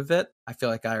stuff out of it. I feel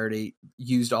like I already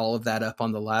used all of that up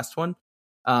on the last one.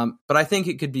 But I think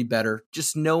it could be better.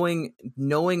 Just knowing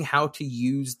how to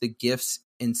use the gifts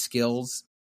and skills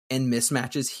and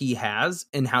mismatches he has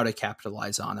and how to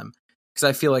capitalize on them. Because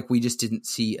I feel like we just didn't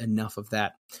see enough of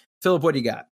that. Philip, what do you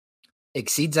got?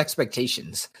 Exceeds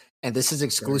expectations. And this is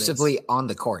exclusively on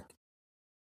the court.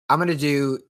 I'm going to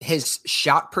do his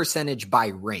shot percentage by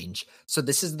range. So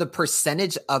this is the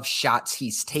percentage of shots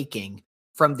he's taking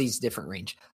from these different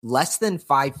range. Less than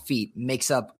 5 feet makes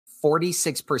up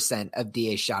 46% of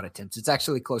DA's shot attempts. It's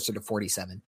actually closer to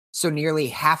 47. So nearly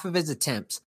half of his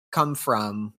attempts come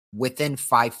from within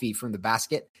 5 feet from the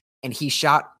basket. And he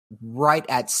shot right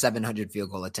at 700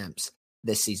 field goal attempts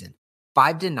this season.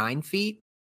 5 to 9 feet.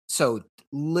 So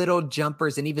little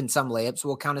jumpers and even some layups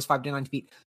will count as 5 to 9 feet.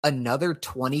 Another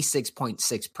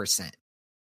 26.6%.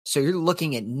 So you're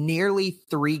looking at nearly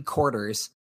three quarters,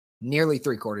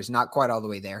 not quite all the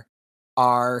way there,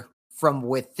 are from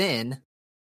within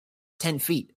 10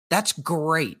 feet. That's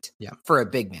great for a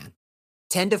big man.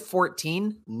 10 to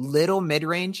 14, little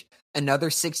mid-range, another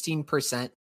 16%.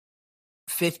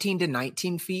 15 to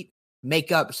 19 feet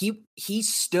make up. He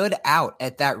stood out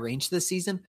at that range this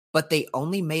season, but they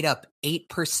only made up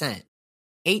 8%.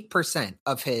 8%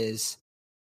 of his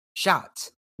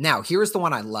shots. Now, here's the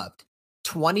one I loved.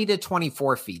 20 to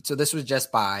 24 feet. So this was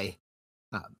just by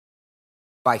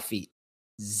feet.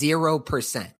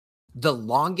 0%. The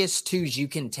longest twos you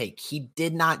can take. He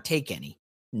did not take any.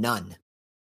 None,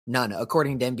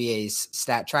 according to NBA's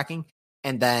stat tracking.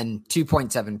 And then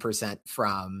 2.7%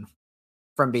 from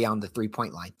beyond the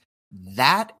 3-point line.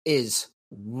 That is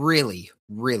really,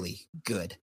 really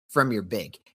good from your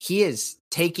big. He is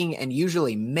taking and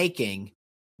usually making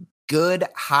good,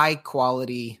 high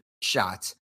quality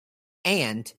shots.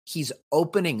 And he's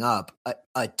opening up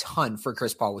a ton for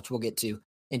Chris Paul, which we'll get to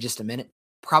in just a minute.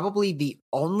 Probably the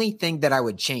only thing that I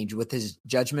would change with his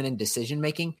judgment and decision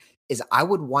making is I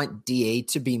would want DA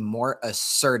to be more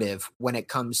assertive when it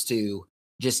comes to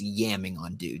just yamming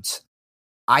on dudes.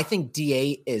 I think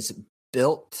DA is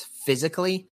built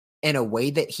physically in a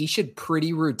way that he should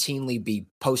pretty routinely be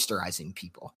posterizing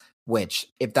people, which,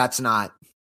 if that's not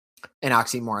an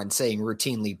oxymoron, saying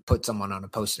routinely put someone on a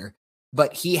poster,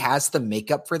 but he has the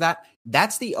makeup for that.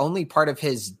 That's the only part of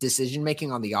his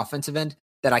decision-making on the offensive end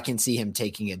that I can see him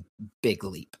taking a big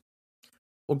leap.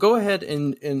 Well, go ahead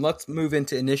and let's move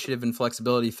into initiative and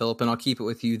flexibility, Philip, and I'll keep it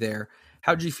with you there.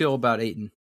 How did you feel about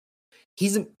Ayton?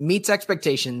 He meets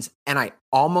expectations, and I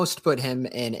almost put him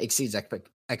in exceeds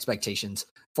expectations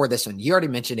for this one. You already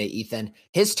mentioned it, Ethan.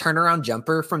 His turnaround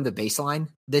jumper from the baseline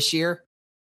this year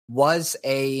was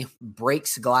a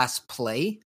breaks glass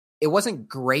play. It wasn't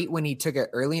great when he took it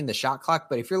early in the shot clock,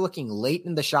 but if you're looking late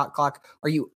in the shot clock, are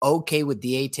you okay with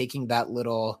DA taking that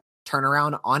little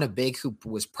turnaround on a big who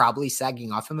was probably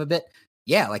sagging off him a bit.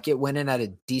 Yeah, like it went in at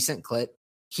a decent clip.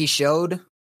 He showed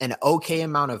an okay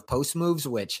amount of post moves,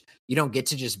 which you don't get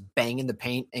to just bang in the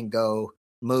paint and go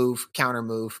move, counter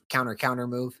move, counter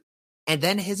move. And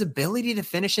then his ability to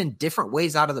finish in different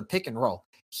ways out of the pick and roll.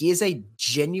 He is a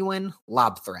genuine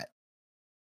lob threat.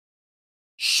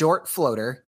 Short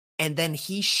floater. And then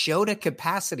he showed a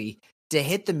capacity to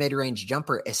hit the mid-range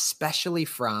jumper, especially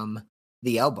from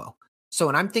the elbow. So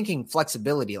when I'm thinking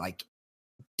flexibility, like,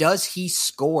 does he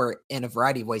score in a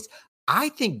variety of ways? I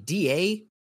think DA,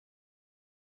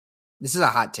 this is a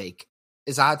hot take.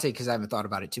 It's a hot take because I haven't thought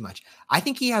about it too much. I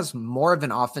think he has more of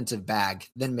an offensive bag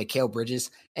than Mikal Bridges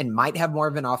and might have more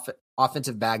of an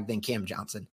offensive bag than Cam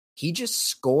Johnson. He just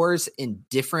scores in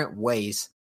different ways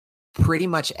pretty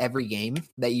much every game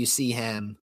that you see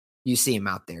him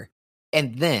out there.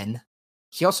 And then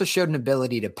he also showed an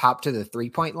ability to pop to the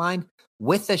 3-point line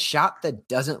with a shot that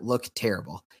doesn't look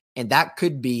terrible. And that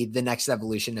could be the next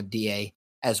evolution of DA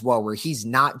as well, where he's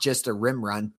not just a rim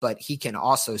run, but he can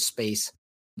also space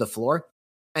the floor.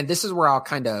 And this is where I'll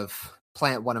kind of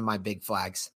plant one of my big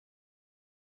flags.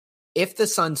 If the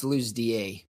Suns lose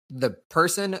DA, the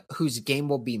person whose game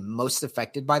will be most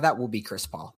affected by that will be Chris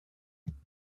Paul.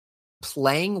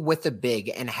 Playing with a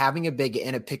big and having a big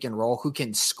in a pick and roll who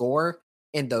can score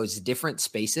in those different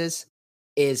spaces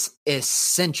is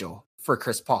essential for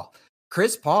Chris Paul.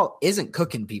 Chris Paul isn't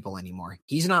cooking people anymore.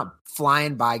 He's not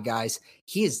flying by guys.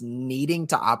 He is needing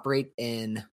to operate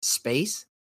in space.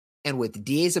 And with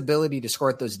DA's ability to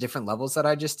score at those different levels that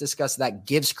I just discussed, that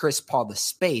gives Chris Paul the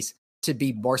space to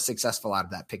be more successful out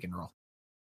of that pick and roll.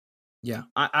 Yeah,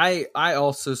 I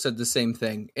also said the same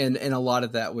thing. And a lot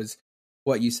of that was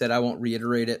what you said. I won't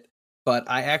reiterate it, but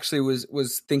I actually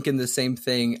was thinking the same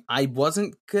thing. I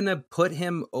wasn't going to put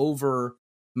him over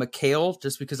Mikal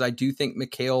just because I do think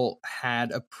Mikal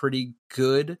had a pretty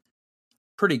good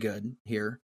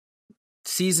here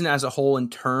season as a whole in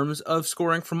terms of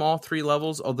scoring from all three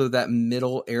levels. Although that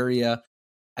middle area,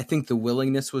 I think the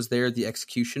willingness was there. The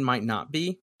execution might not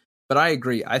be, but I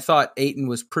agree. I thought Ayton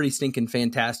was pretty stinking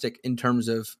fantastic in terms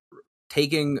of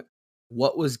taking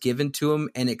what was given to him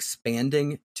and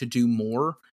expanding to do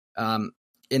more. And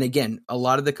again, a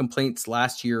lot of the complaints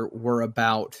last year were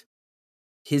about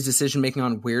his decision-making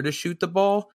on where to shoot the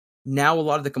ball. Now a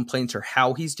lot of the complaints are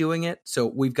how he's doing it. So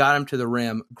we've got him to the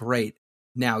rim. Great.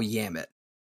 Now yam it.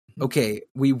 Okay,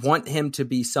 we want him to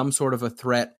be some sort of a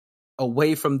threat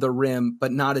away from the rim,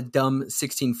 but not a dumb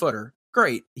 16-footer.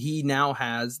 Great. He now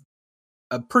has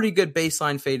a pretty good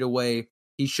baseline fadeaway.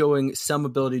 He's showing some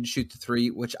ability to shoot the three,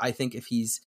 which I think if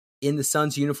he's in the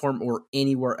Suns uniform or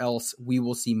anywhere else, we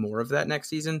will see more of that next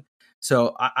season.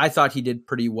 So I thought he did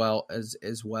pretty well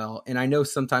as well. And I know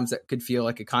sometimes that could feel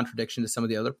like a contradiction to some of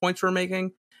the other points we're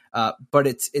making, but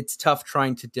it's tough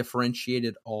trying to differentiate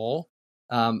it all.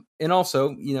 And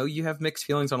also, you have mixed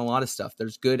feelings on a lot of stuff.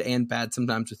 There's good and bad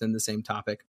sometimes within the same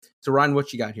topic. So Ryan,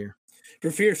 what you got here? For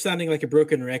fear of sounding like a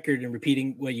broken record and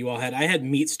repeating what you all had, I had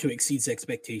Meats to exceed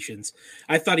expectations.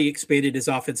 I thought he expanded his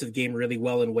offensive game really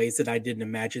well in ways that I didn't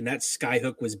imagine. That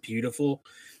skyhook was beautiful.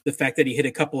 The fact that he hit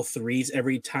a couple of threes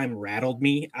every time rattled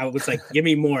me. I was like, give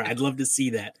me more. I'd love to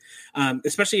see that.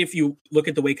 Especially if you look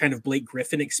at the way kind of Blake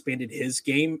Griffin expanded his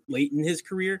game late in his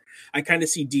career. I kind of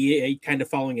see DA kind of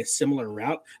following a similar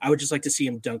route. I would just like to see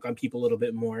him dunk on people a little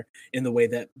bit more in the way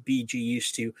that BG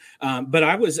used to. But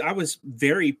I was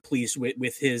very pleased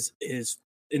with his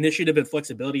initiative and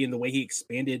flexibility and the way he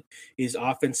expanded his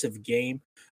offensive game.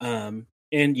 And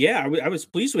yeah, I was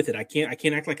pleased with it. I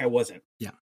can't act like I wasn't.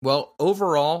 Yeah. Well,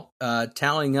 overall,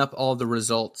 tallying up all the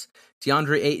results,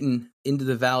 DeAndre Ayton into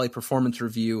the Valley performance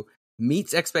review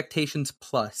meets expectations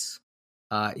plus.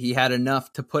 He had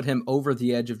enough to put him over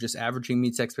the edge of just averaging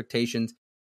meets expectations.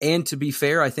 And to be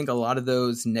fair, I think a lot of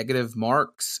those negative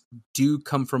marks do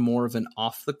come from more of an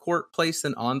off the court place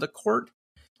than on the court.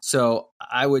 So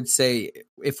I would say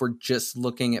if we're just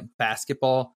looking at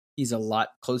basketball, he's a lot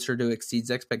closer to exceeds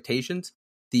expectations.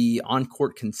 The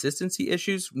on-court consistency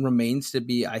issues remains to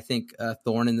be, I think, a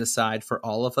thorn in the side for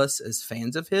all of us as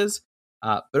fans of his.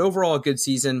 But overall, a good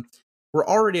season. We're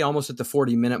already almost at the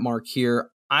 40-minute mark here.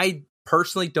 I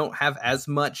personally don't have as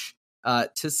much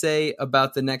to say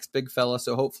about the next big fella,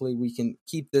 so hopefully we can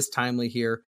keep this timely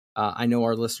here. I know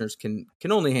our listeners can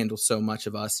only handle so much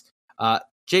of us.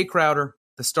 Jay Crowder,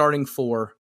 the starting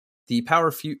four, the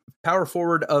power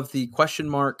forward of the question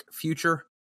mark future.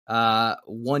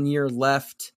 1 year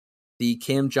left. The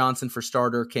Cam Johnson for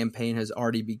starter campaign has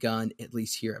already begun, at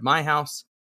least here at my house.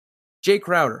 Jay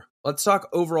Crowder, let's talk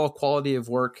overall quality of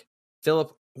work.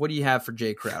 Philip, what do you have for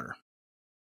Jay Crowder?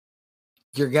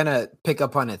 you're going to pick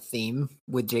up on a theme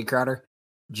with Jay Crowder.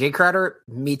 Jay Crowder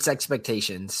meets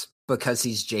expectations because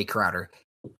he's Jay Crowder.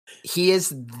 He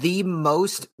is the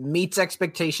most meets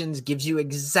expectations, gives you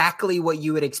exactly what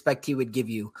you would expect he would give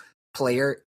you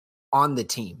player on the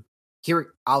team.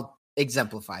 Here, I'll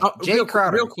exemplify. Jay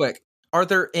Crowder. Real quick, are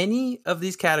there any of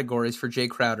these categories for Jay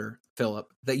Crowder, Philip,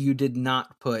 that you did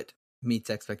not put meets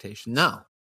expectations? No.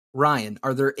 Ryan,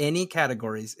 are there any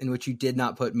categories in which you did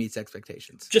not put meets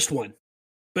expectations? Just one.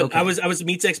 But Okay. I was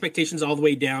meets expectations all the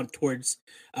way down towards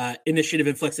initiative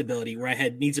and flexibility, where I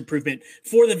had needs improvement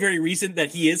for the very reason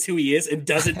that he is who he is and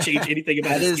doesn't change anything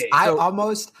about his game.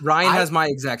 Ryan has my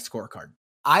exact scorecard.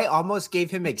 I almost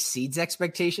gave him exceeds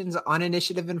expectations on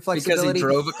initiative and flexibility. Because he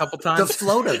drove a couple times. The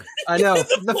floater. I know.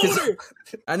 The floater.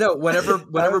 I know. Whenever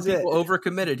people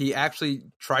overcommitted, he actually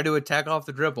tried to attack off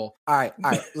the dribble. All right.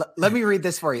 Let me read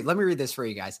this for you. Let me read this for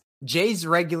you guys. Jay's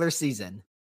regular season,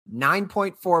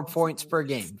 9.4 points per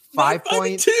game,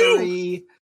 5.3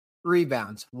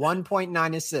 rebounds,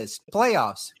 1.9 assists.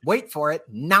 Playoffs, wait for it,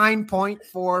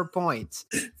 9.4 points,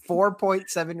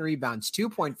 4.7 rebounds,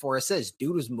 2.4 assists.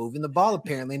 Dude was moving the ball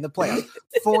apparently in the playoffs.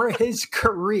 For his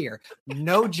career,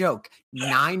 no joke,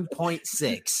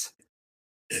 9.6.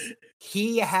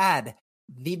 He had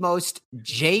the most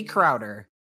Jay Crowder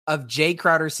of Jay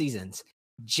Crowder seasons.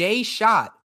 Jay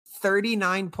shot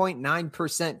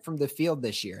 39.9% from the field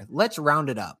this year. Let's round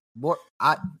it up.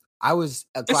 I was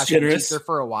a classic teacher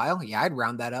for a while. Yeah, I'd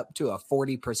round that up to a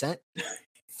 40%.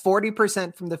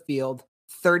 40% from the field,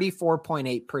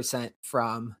 34.8%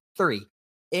 from three.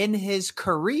 In his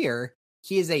career,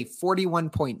 he is a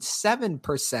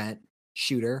 41.7%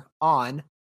 shooter on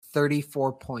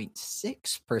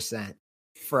 34.6%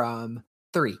 from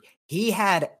three. He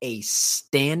had a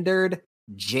standard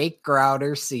Jake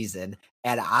Crowder season,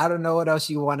 and I don't know what else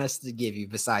you want us to give you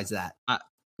besides that.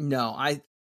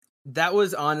 That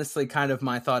was honestly kind of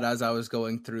my thought as I was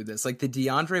going through this. Like the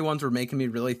DeAndre ones were making me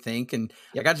really think, and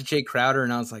I got to Jake Crowder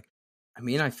and I was like, I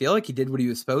mean, I feel like he did what he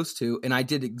was supposed to, and I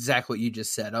did exactly what you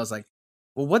just said. I was like,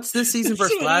 well, what's this season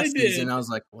versus last season? I was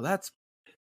like, well, that's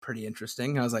pretty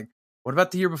interesting. I was like, what about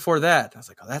the year before that? I was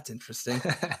like, oh, that's interesting.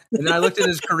 And then I looked at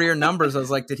his career numbers. I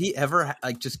was like, did he ever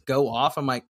just go off? I'm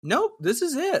like, nope, this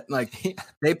is it. Like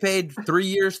they paid 3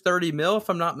 years, 30 mil, if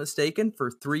I'm not mistaken,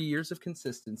 for 3 years of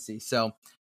consistency. So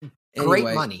anyway,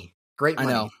 great money. Great money.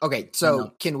 I know. Okay.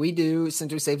 So can we do,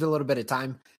 since we saved a little bit of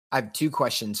time, I have two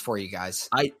questions for you guys.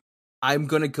 I'm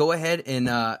going to go ahead and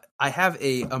I have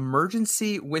a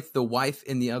emergency with the wife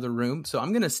in the other room. So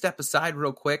I'm going to step aside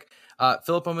real quick.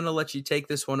 Philip, I'm going to let you take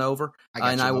this one over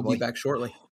I will be back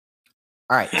shortly.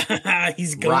 All right.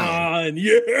 He's gone.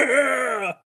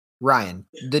 Yeah. Ryan,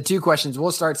 the two questions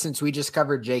we'll start since we just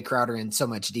covered Jay Crowder in so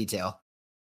much detail.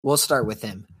 We'll start with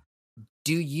him.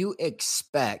 Do you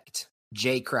expect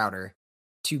Jay Crowder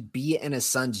to be in a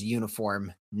Suns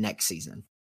uniform next season?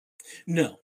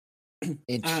 No.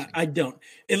 I don't.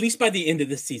 At least by the end of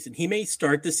the season. He may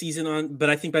start the season on,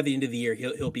 but I think by the end of the year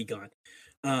he'll be gone.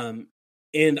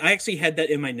 And I actually had that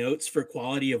in my notes for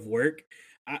quality of work.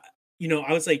 I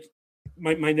was like,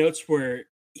 my notes were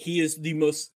he is the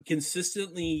most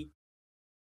consistently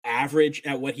average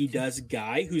at what he does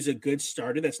guy who's a good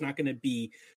starter. That's not going to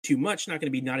be too much, not going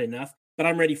to be not enough, but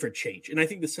I'm ready for change. And I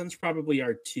think the Suns probably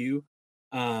are too.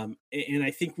 And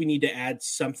I think we need to add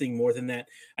something more than that.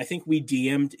 I think we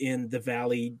DM'd in the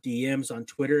Valley DMs on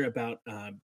Twitter about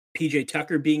PJ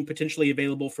Tucker being potentially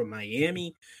available from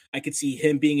Miami. I could see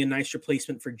him being a nice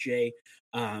replacement for Jay.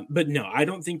 But no, I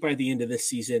don't think by the end of this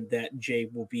season that Jay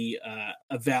will be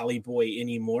a Valley boy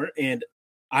anymore. And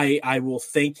I will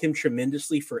thank him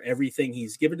tremendously for everything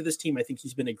he's given to this team. I think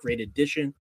he's been a great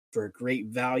addition for a great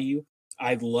value.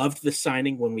 I loved the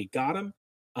signing when we got him.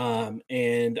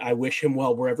 And I wish him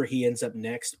well wherever he ends up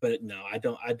next, but no, I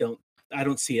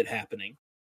don't see it happening.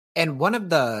 And one of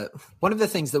the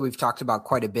things that we've talked about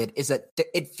quite a bit is that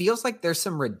it feels like there's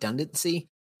some redundancy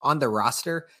on the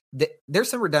roster. There's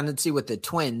some redundancy with the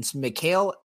twins.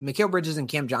 Mikal Bridges and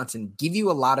Cam Johnson give you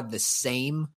a lot of the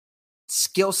same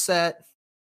skill set,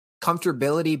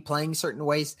 comfortability playing certain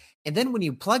ways. And then when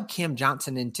you plug Cam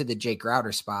Johnson into the Jake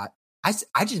Crowder spot,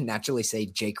 I just naturally say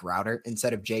Jake Crowder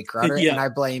instead of Jake Crowder, and I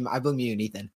blame you and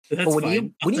Ethan. That's but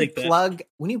fine.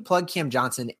 when you plug Cam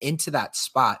Johnson into that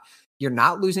spot, you're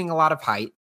not losing a lot of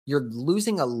height. You're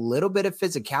losing a little bit of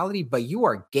physicality, but you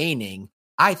are gaining,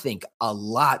 I think, a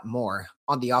lot more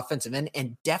on the offensive end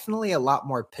and definitely a lot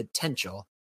more potential.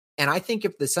 And I think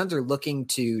if the Suns are looking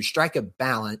to strike a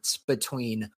balance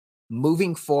between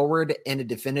moving forward in a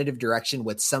definitive direction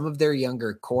with some of their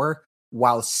younger core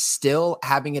while still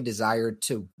having a desire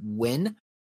to win,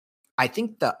 I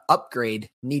think the upgrade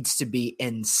needs to be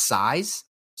in size.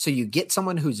 So you get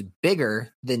someone who's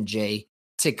bigger than Jay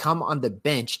to come on the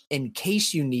bench in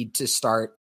case you need to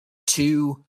start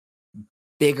 2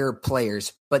 bigger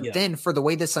players. But then for the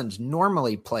way the Suns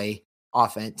normally play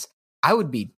offense, I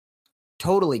would be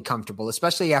totally comfortable,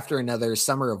 especially after another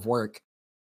summer of work.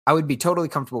 I would be totally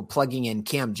comfortable plugging in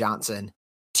Cam Johnson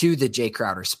to the Jay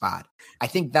Crowder spot. I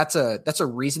think that's a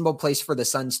reasonable place for the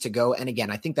Suns to go. And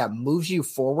again, I think that moves you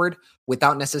forward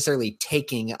without necessarily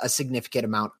taking a significant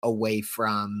amount away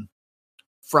from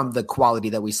the quality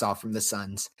that we saw from the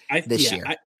Suns this year.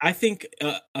 I think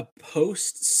a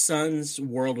post-Suns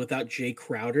world without Jay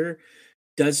Crowder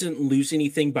doesn't lose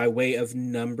anything by way of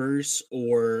numbers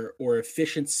or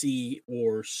efficiency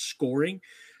or scoring.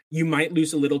 You might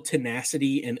lose a little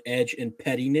tenacity and edge and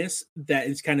pettiness. That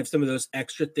is kind of some of those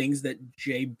extra things that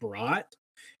Jay brought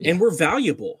and were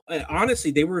valuable.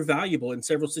 Honestly, they were valuable in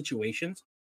several situations,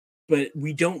 but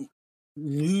we don't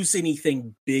lose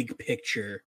anything big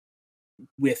picture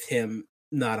with him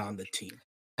not on the team.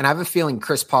 And I have a feeling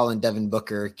Chris Paul and Devin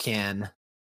Booker can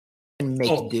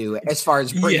make do as far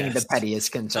as bringing the petty is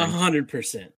concerned.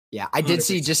 100%. Yeah, I did 100%.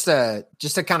 See just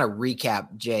to kind of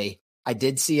recap, Jay. I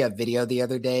did see a video the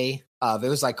other day of, it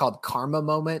was like called Karma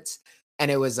Moments,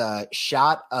 and it was a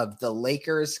shot of the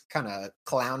Lakers kind of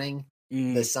clowning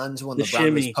the Suns when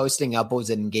LeBron was posting up.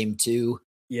 Was it in game 2,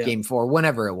 game 4,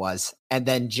 whenever it was, and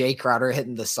then Jay Crowder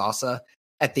hitting the salsa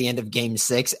at the end of game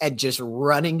 6 and just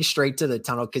running straight to the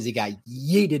tunnel because he got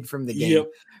yeeted from the game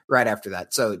right after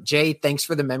that. So Jay, thanks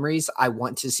for the memories. I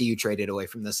want to see you traded away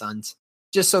from the Suns,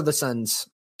 just so the Suns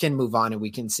can move on and we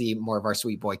can see more of our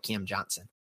sweet boy Cam Johnson.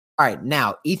 All right,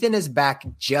 now Ethan is back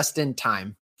just in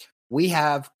time. We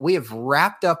have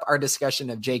wrapped up our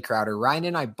discussion of Jay Crowder. Ryan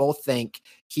and I both think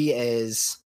he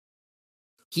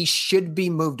should be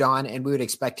moved on, and we would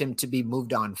expect him to be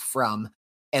moved on from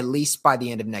at least by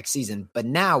the end of next season. But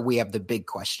now we have the big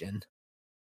question.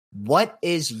 What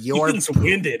is your... Ethan's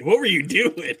winded. What were you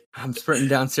doing? I'm sprinting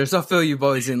downstairs. I'll fill you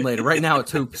boys in later. Right now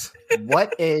it's hoops.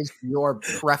 What is your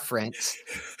preference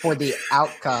for the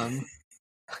outcome?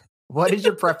 What is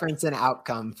your preference and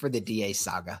outcome for the DA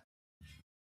saga?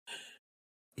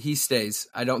 He stays.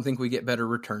 I don't think we get better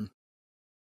return.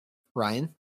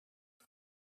 Ryan?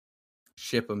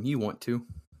 Ship him. You want to.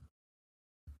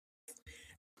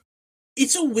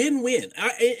 It's a win-win.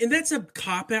 And that's a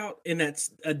cop-out, and that's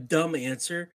a dumb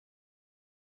answer.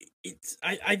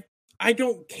 I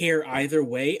don't care either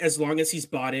way, as long as he's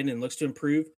bought in and looks to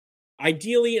improve.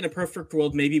 Ideally, in a perfect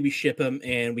world, maybe we ship him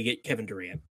and we get Kevin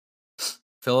Durant.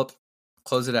 Philip,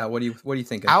 close it out. What do you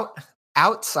think?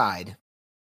 Outside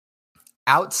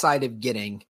of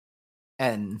getting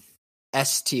an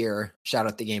S tier, shout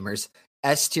out the gamers,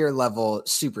 S tier level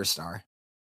superstar,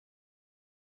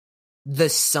 the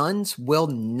Suns will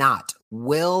not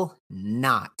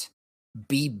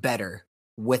be better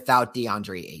without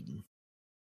DeAndre Ayton.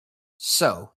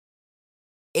 So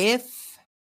if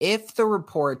the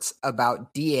reports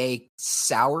about DA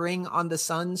souring on the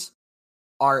Suns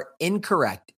are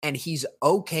incorrect and he's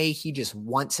okay, he just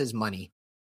wants his money,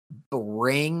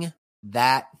 bring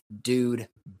that dude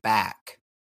back.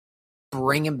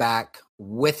 Bring him back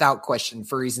without question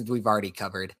for reasons we've already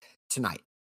covered tonight.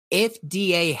 If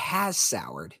DA has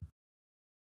soured,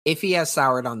 if he has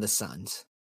soured on the Suns,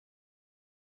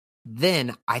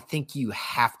 then I think you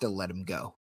have to let him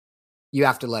go. You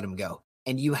have to let him go.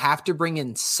 And you have to bring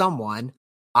in someone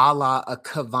a la a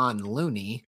Kevon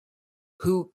Looney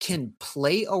who can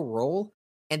play a role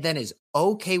and then is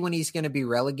okay when he's going to be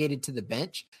relegated to the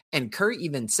bench. And Kurt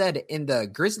even said in the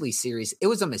Grizzlies series, it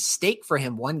was a mistake for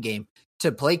him one game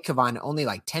to play Kevon only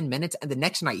like 10 minutes. And the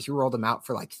next night he rolled him out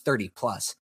for like 30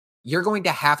 plus. You're going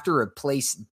to have to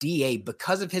replace DA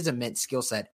because of his immense skill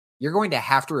set. You're going to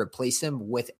have to replace him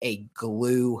with a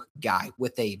glue guy,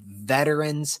 with a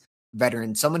veteran,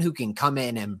 someone who can come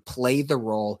in and play the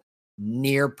role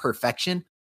near perfection.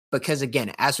 Because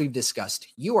again, as we've discussed,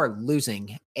 you are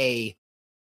losing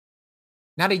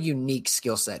not a unique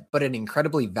skill set, but an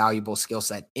incredibly valuable skill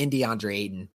set in DeAndre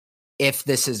Ayton if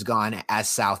this has gone as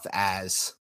south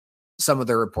as some of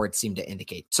the reports seem to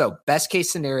indicate. So best case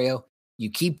scenario,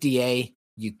 you keep DA,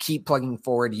 you keep plugging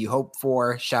forward, you hope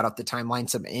for, shout out the timeline,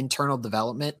 some internal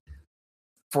development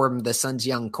from the Suns'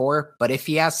 young core. But if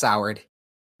he has soured,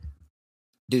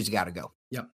 dude's got to go.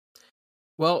 Yep.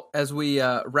 Well, as we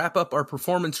wrap up our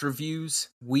performance reviews,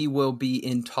 we will be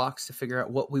in talks to figure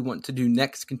out what we want to do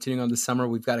next, continuing on the summer.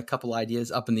 We've got a couple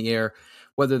ideas up in the air,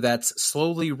 whether that's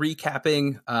quickly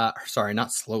recapping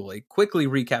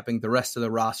the rest of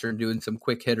the roster and doing some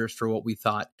quick hitters for what we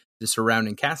thought the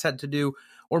surrounding cast had to do,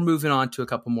 or moving on to a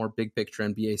couple more big picture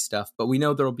NBA stuff. But we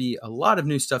know there'll be a lot of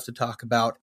new stuff to talk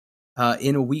about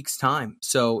in a week's time.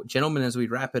 So, gentlemen, as we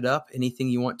wrap it up, anything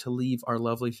you want to leave our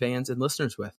lovely fans and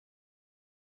listeners with?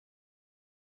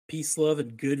 Peace, love,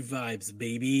 and good vibes,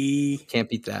 baby. Can't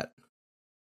beat that.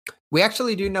 We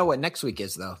actually do know what next week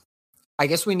is, though. I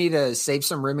guess we need to save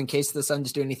some room in case the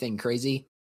Suns do anything crazy.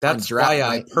 That's why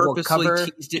I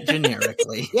purposely teased it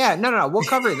generically. Yeah, no. We'll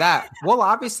cover that. We'll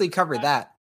obviously cover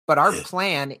that. But our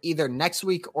plan, either next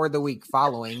week or the week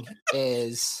following,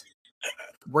 is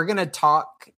we're going to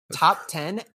talk top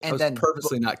 10. And then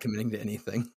purposely not committing to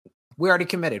anything. We already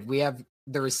committed. We have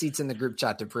the receipts in the group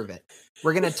chat to prove it.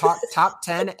 We're going to talk top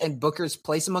 10 and Booker's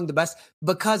place among the best,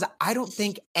 because I don't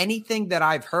think anything that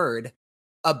I've heard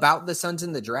about the Suns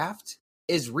in the draft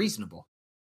is reasonable.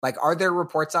 Like, are there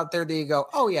reports out there that you go,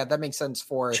 oh yeah, that makes sense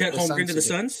for Chet Holmgren to the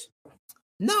Suns?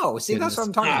 No, see, that's what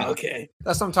I'm talking about. Okay.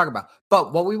 That's what I'm talking about.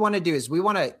 But what we want to do is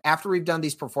after we've done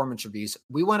these performance reviews,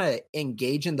 we want to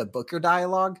engage in the Booker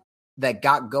dialogue that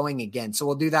got going again. So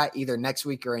we'll do that either next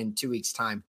week or in 2 weeks'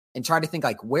 time and try to think,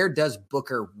 like, where does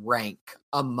Booker rank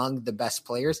among the best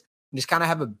players? And just kind of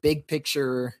have a big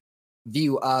picture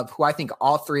view of who I think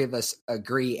all three of us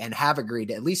agree and have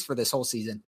agreed, at least for this whole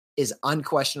season, is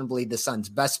unquestionably the Suns'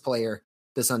 best player,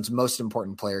 the Suns' most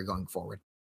important player going forward.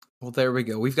 Well, there we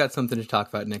go. We've got something to talk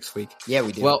about next week. Yeah,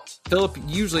 we do. Well, Philip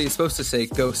usually is supposed to say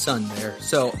 "Go Sun" there.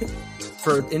 So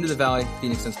for Into the Valley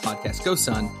Phoenix Suns podcast, Go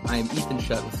Sun. I am Ethan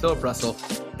Shutt with Philip Russell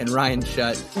and Ryan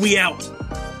Shutt. We out.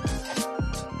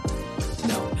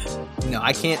 No,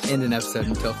 I can't end an episode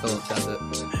until Philip does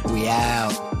it. We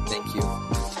out. Thank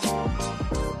you.